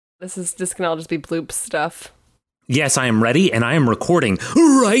 This is just gonna all just be bloop stuff. Yes, I am ready, and I am recording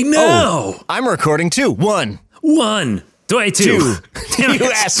right now. Oh, I'm recording too. 1. 1. 2. 2.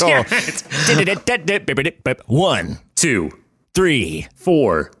 You asshole. 1. 2. 3.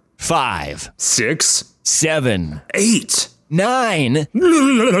 4. 5. 6. 7. 8. 9. 10.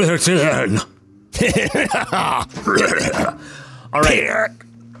 All right.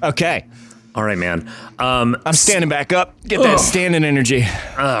 Okay. All right, man. I'm standing back up. Get that standing energy.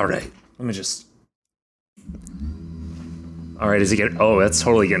 All right. Let me just... All right, is it getting... Oh, that's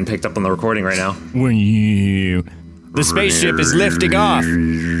totally getting picked up on the recording right now. The spaceship is lifting off.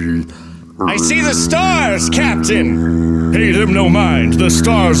 I see the stars, Captain! Pay them no mind, the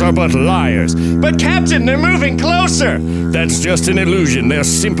stars are but liars. But Captain, they're moving closer! That's just an illusion, they're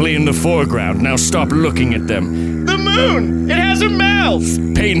simply in the foreground. Now stop looking at them. The moon! It has a mouth!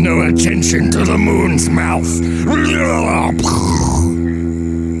 Pay no attention to the moon's mouth.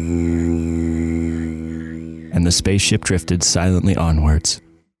 And the spaceship drifted silently onwards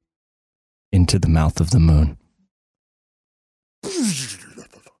into the mouth of the moon.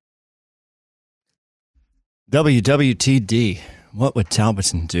 WWTD. What would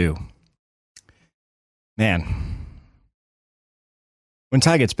Talbotson do? Man. When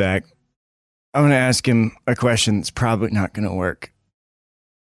Ty gets back, I'm going to ask him a question that's probably not going to work.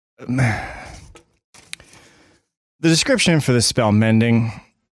 The description for the spell mending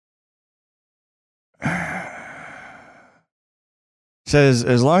says,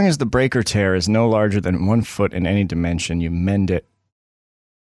 as long as the break or tear is no larger than 1 foot in any dimension, you mend it.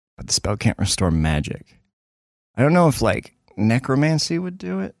 But the spell can't restore magic. I don't know if, like, necromancy would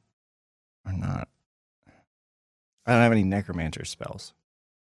do it or not. I don't have any necromancer spells.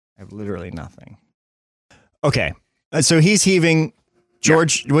 I have literally nothing. Okay, so he's heaving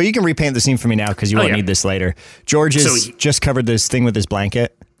George, well, you can repaint the scene for me now because you won't yeah. need this later. George has just covered this thing with his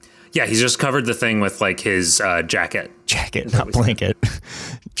blanket. Yeah, he's just covered the thing with like his jacket. Jacket, not blanket.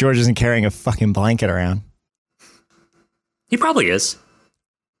 George isn't carrying a fucking blanket around. He probably is.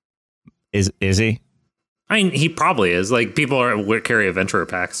 Is he? I mean, he probably is. Like, people would carry adventurer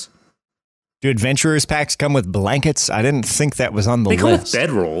packs. Do adventurers packs come with blankets? I didn't think that was on the They come with list.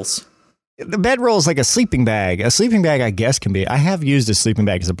 bedrolls. The bedroll is like a sleeping bag. A sleeping bag, I guess, can be. I have used a sleeping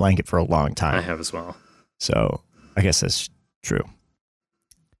bag as a blanket for a long time. I have as well. So I guess that's true.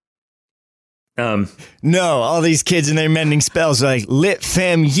 Um, No, all these kids and their mending spells are like, lit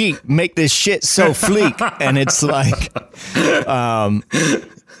fam yeet, make this shit so fleek. And it's like,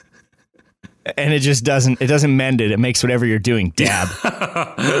 and it just doesn't mend it. It makes whatever you're doing dab.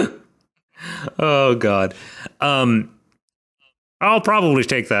 oh, God. I'll probably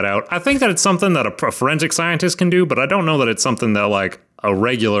take that out. I think that it's something that a forensic scientist can do, but I don't know that it's something that like a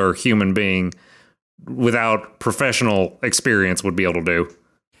regular human being without professional experience would be able to do.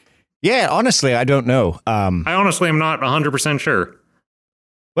 Yeah, honestly, I don't know. I honestly am not 100% sure.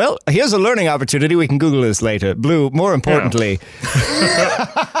 Well, here's a learning opportunity. We can Google this later. Blue, more importantly.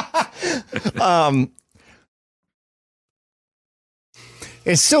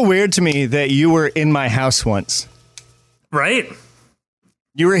 It's so weird to me that you were in my house once. Right?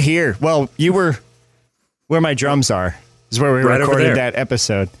 You were here. Well, you were where my drums are. Is where we Right over recorded there. that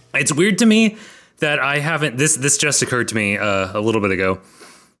episode. It's weird to me that I haven't, this just occurred to me a little bit ago.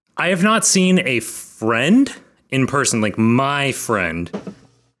 I have not seen a friend in person, like my friend,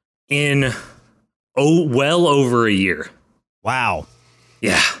 in well over a year. Wow.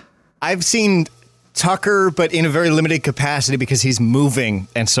 Yeah. I've seen Tucker, but in a very limited capacity because he's moving.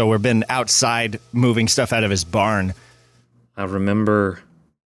 And so we've been outside moving stuff out of his barn. I remember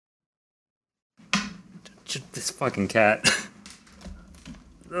this fucking cat.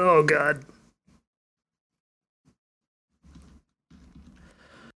 Oh, God.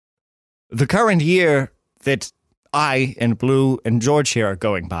 The current year that I and Blue and George here are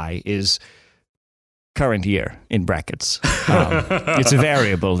going by is current year in brackets. It's a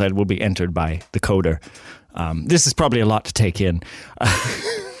variable that will be entered by the coder. This is probably a lot to take in.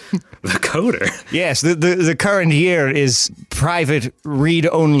 The coder? Yes, the current year is private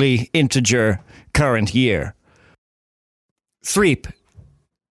read-only integer current year. Threep,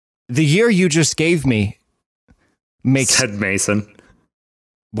 the year you just gave me makes... Said Mason.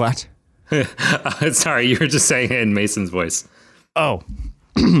 What? Sorry, you were just saying it in Mason's voice. Oh.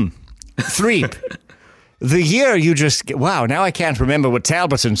 Threep, the year you just... Wow, now I can't remember what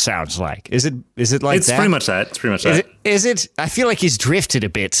Talbotson sounds like. Is it like It's that? pretty much that. It's pretty much that. Is it? I feel like he's drifted a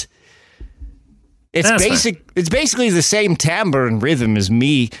bit. It's That's basic. It's basically the same timbre and rhythm as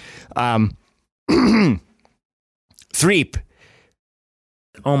me. Threep.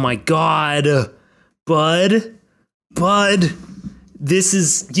 Oh my God. Bud. This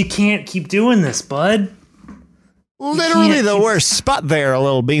is... You can't keep doing this, Bud. Literally can't the keep- worst spot there,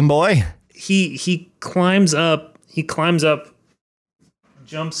 little bean boy. He climbs up.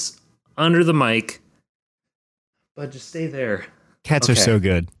 Jumps under the mic. Bud, just stay there. Cats are Okay. so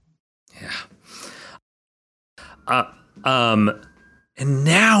good. And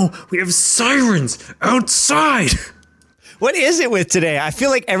now we have sirens outside. What is it with today? I feel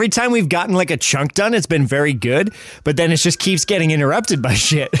like every time we've gotten like a chunk done, it's been very good, but then it just keeps getting interrupted by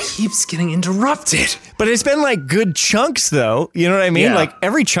shit. Keeps getting interrupted. But it's been like good chunks though. You know what I mean? Yeah. Like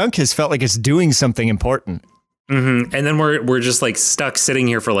every chunk has felt like it's doing something important. Mm-hmm. And then we're just like stuck sitting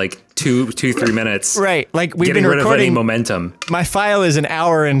here for like 3 minutes. Right. Like we've Getting been rid of any recording. momentum. My file is an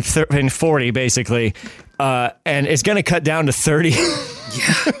hour and 40 basically. And it's going to cut down to 30.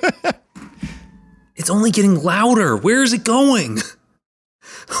 It's only getting louder. Where is it going?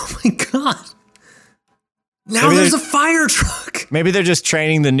 Oh my God. Now Maybe there's a there's- fire truck. Maybe they're just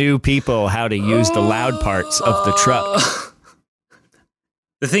training the new people how to use the loud parts of the truck.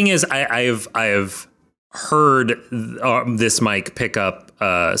 The thing is, I have heard this mic pick up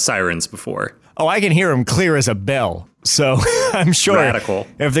sirens before. Oh, I can hear them clear as a bell. So I'm sure Radical.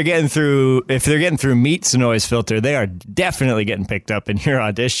 if they're getting through Meet's noise filter, they are definitely getting picked up in your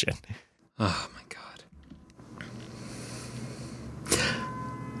audition. Oh my God.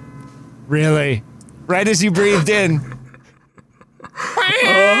 Really? Right as you breathed in.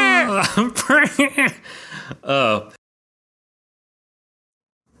 Oh.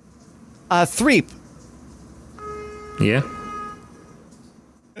 Threep, Yeah.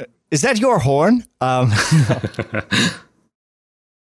 is that your horn?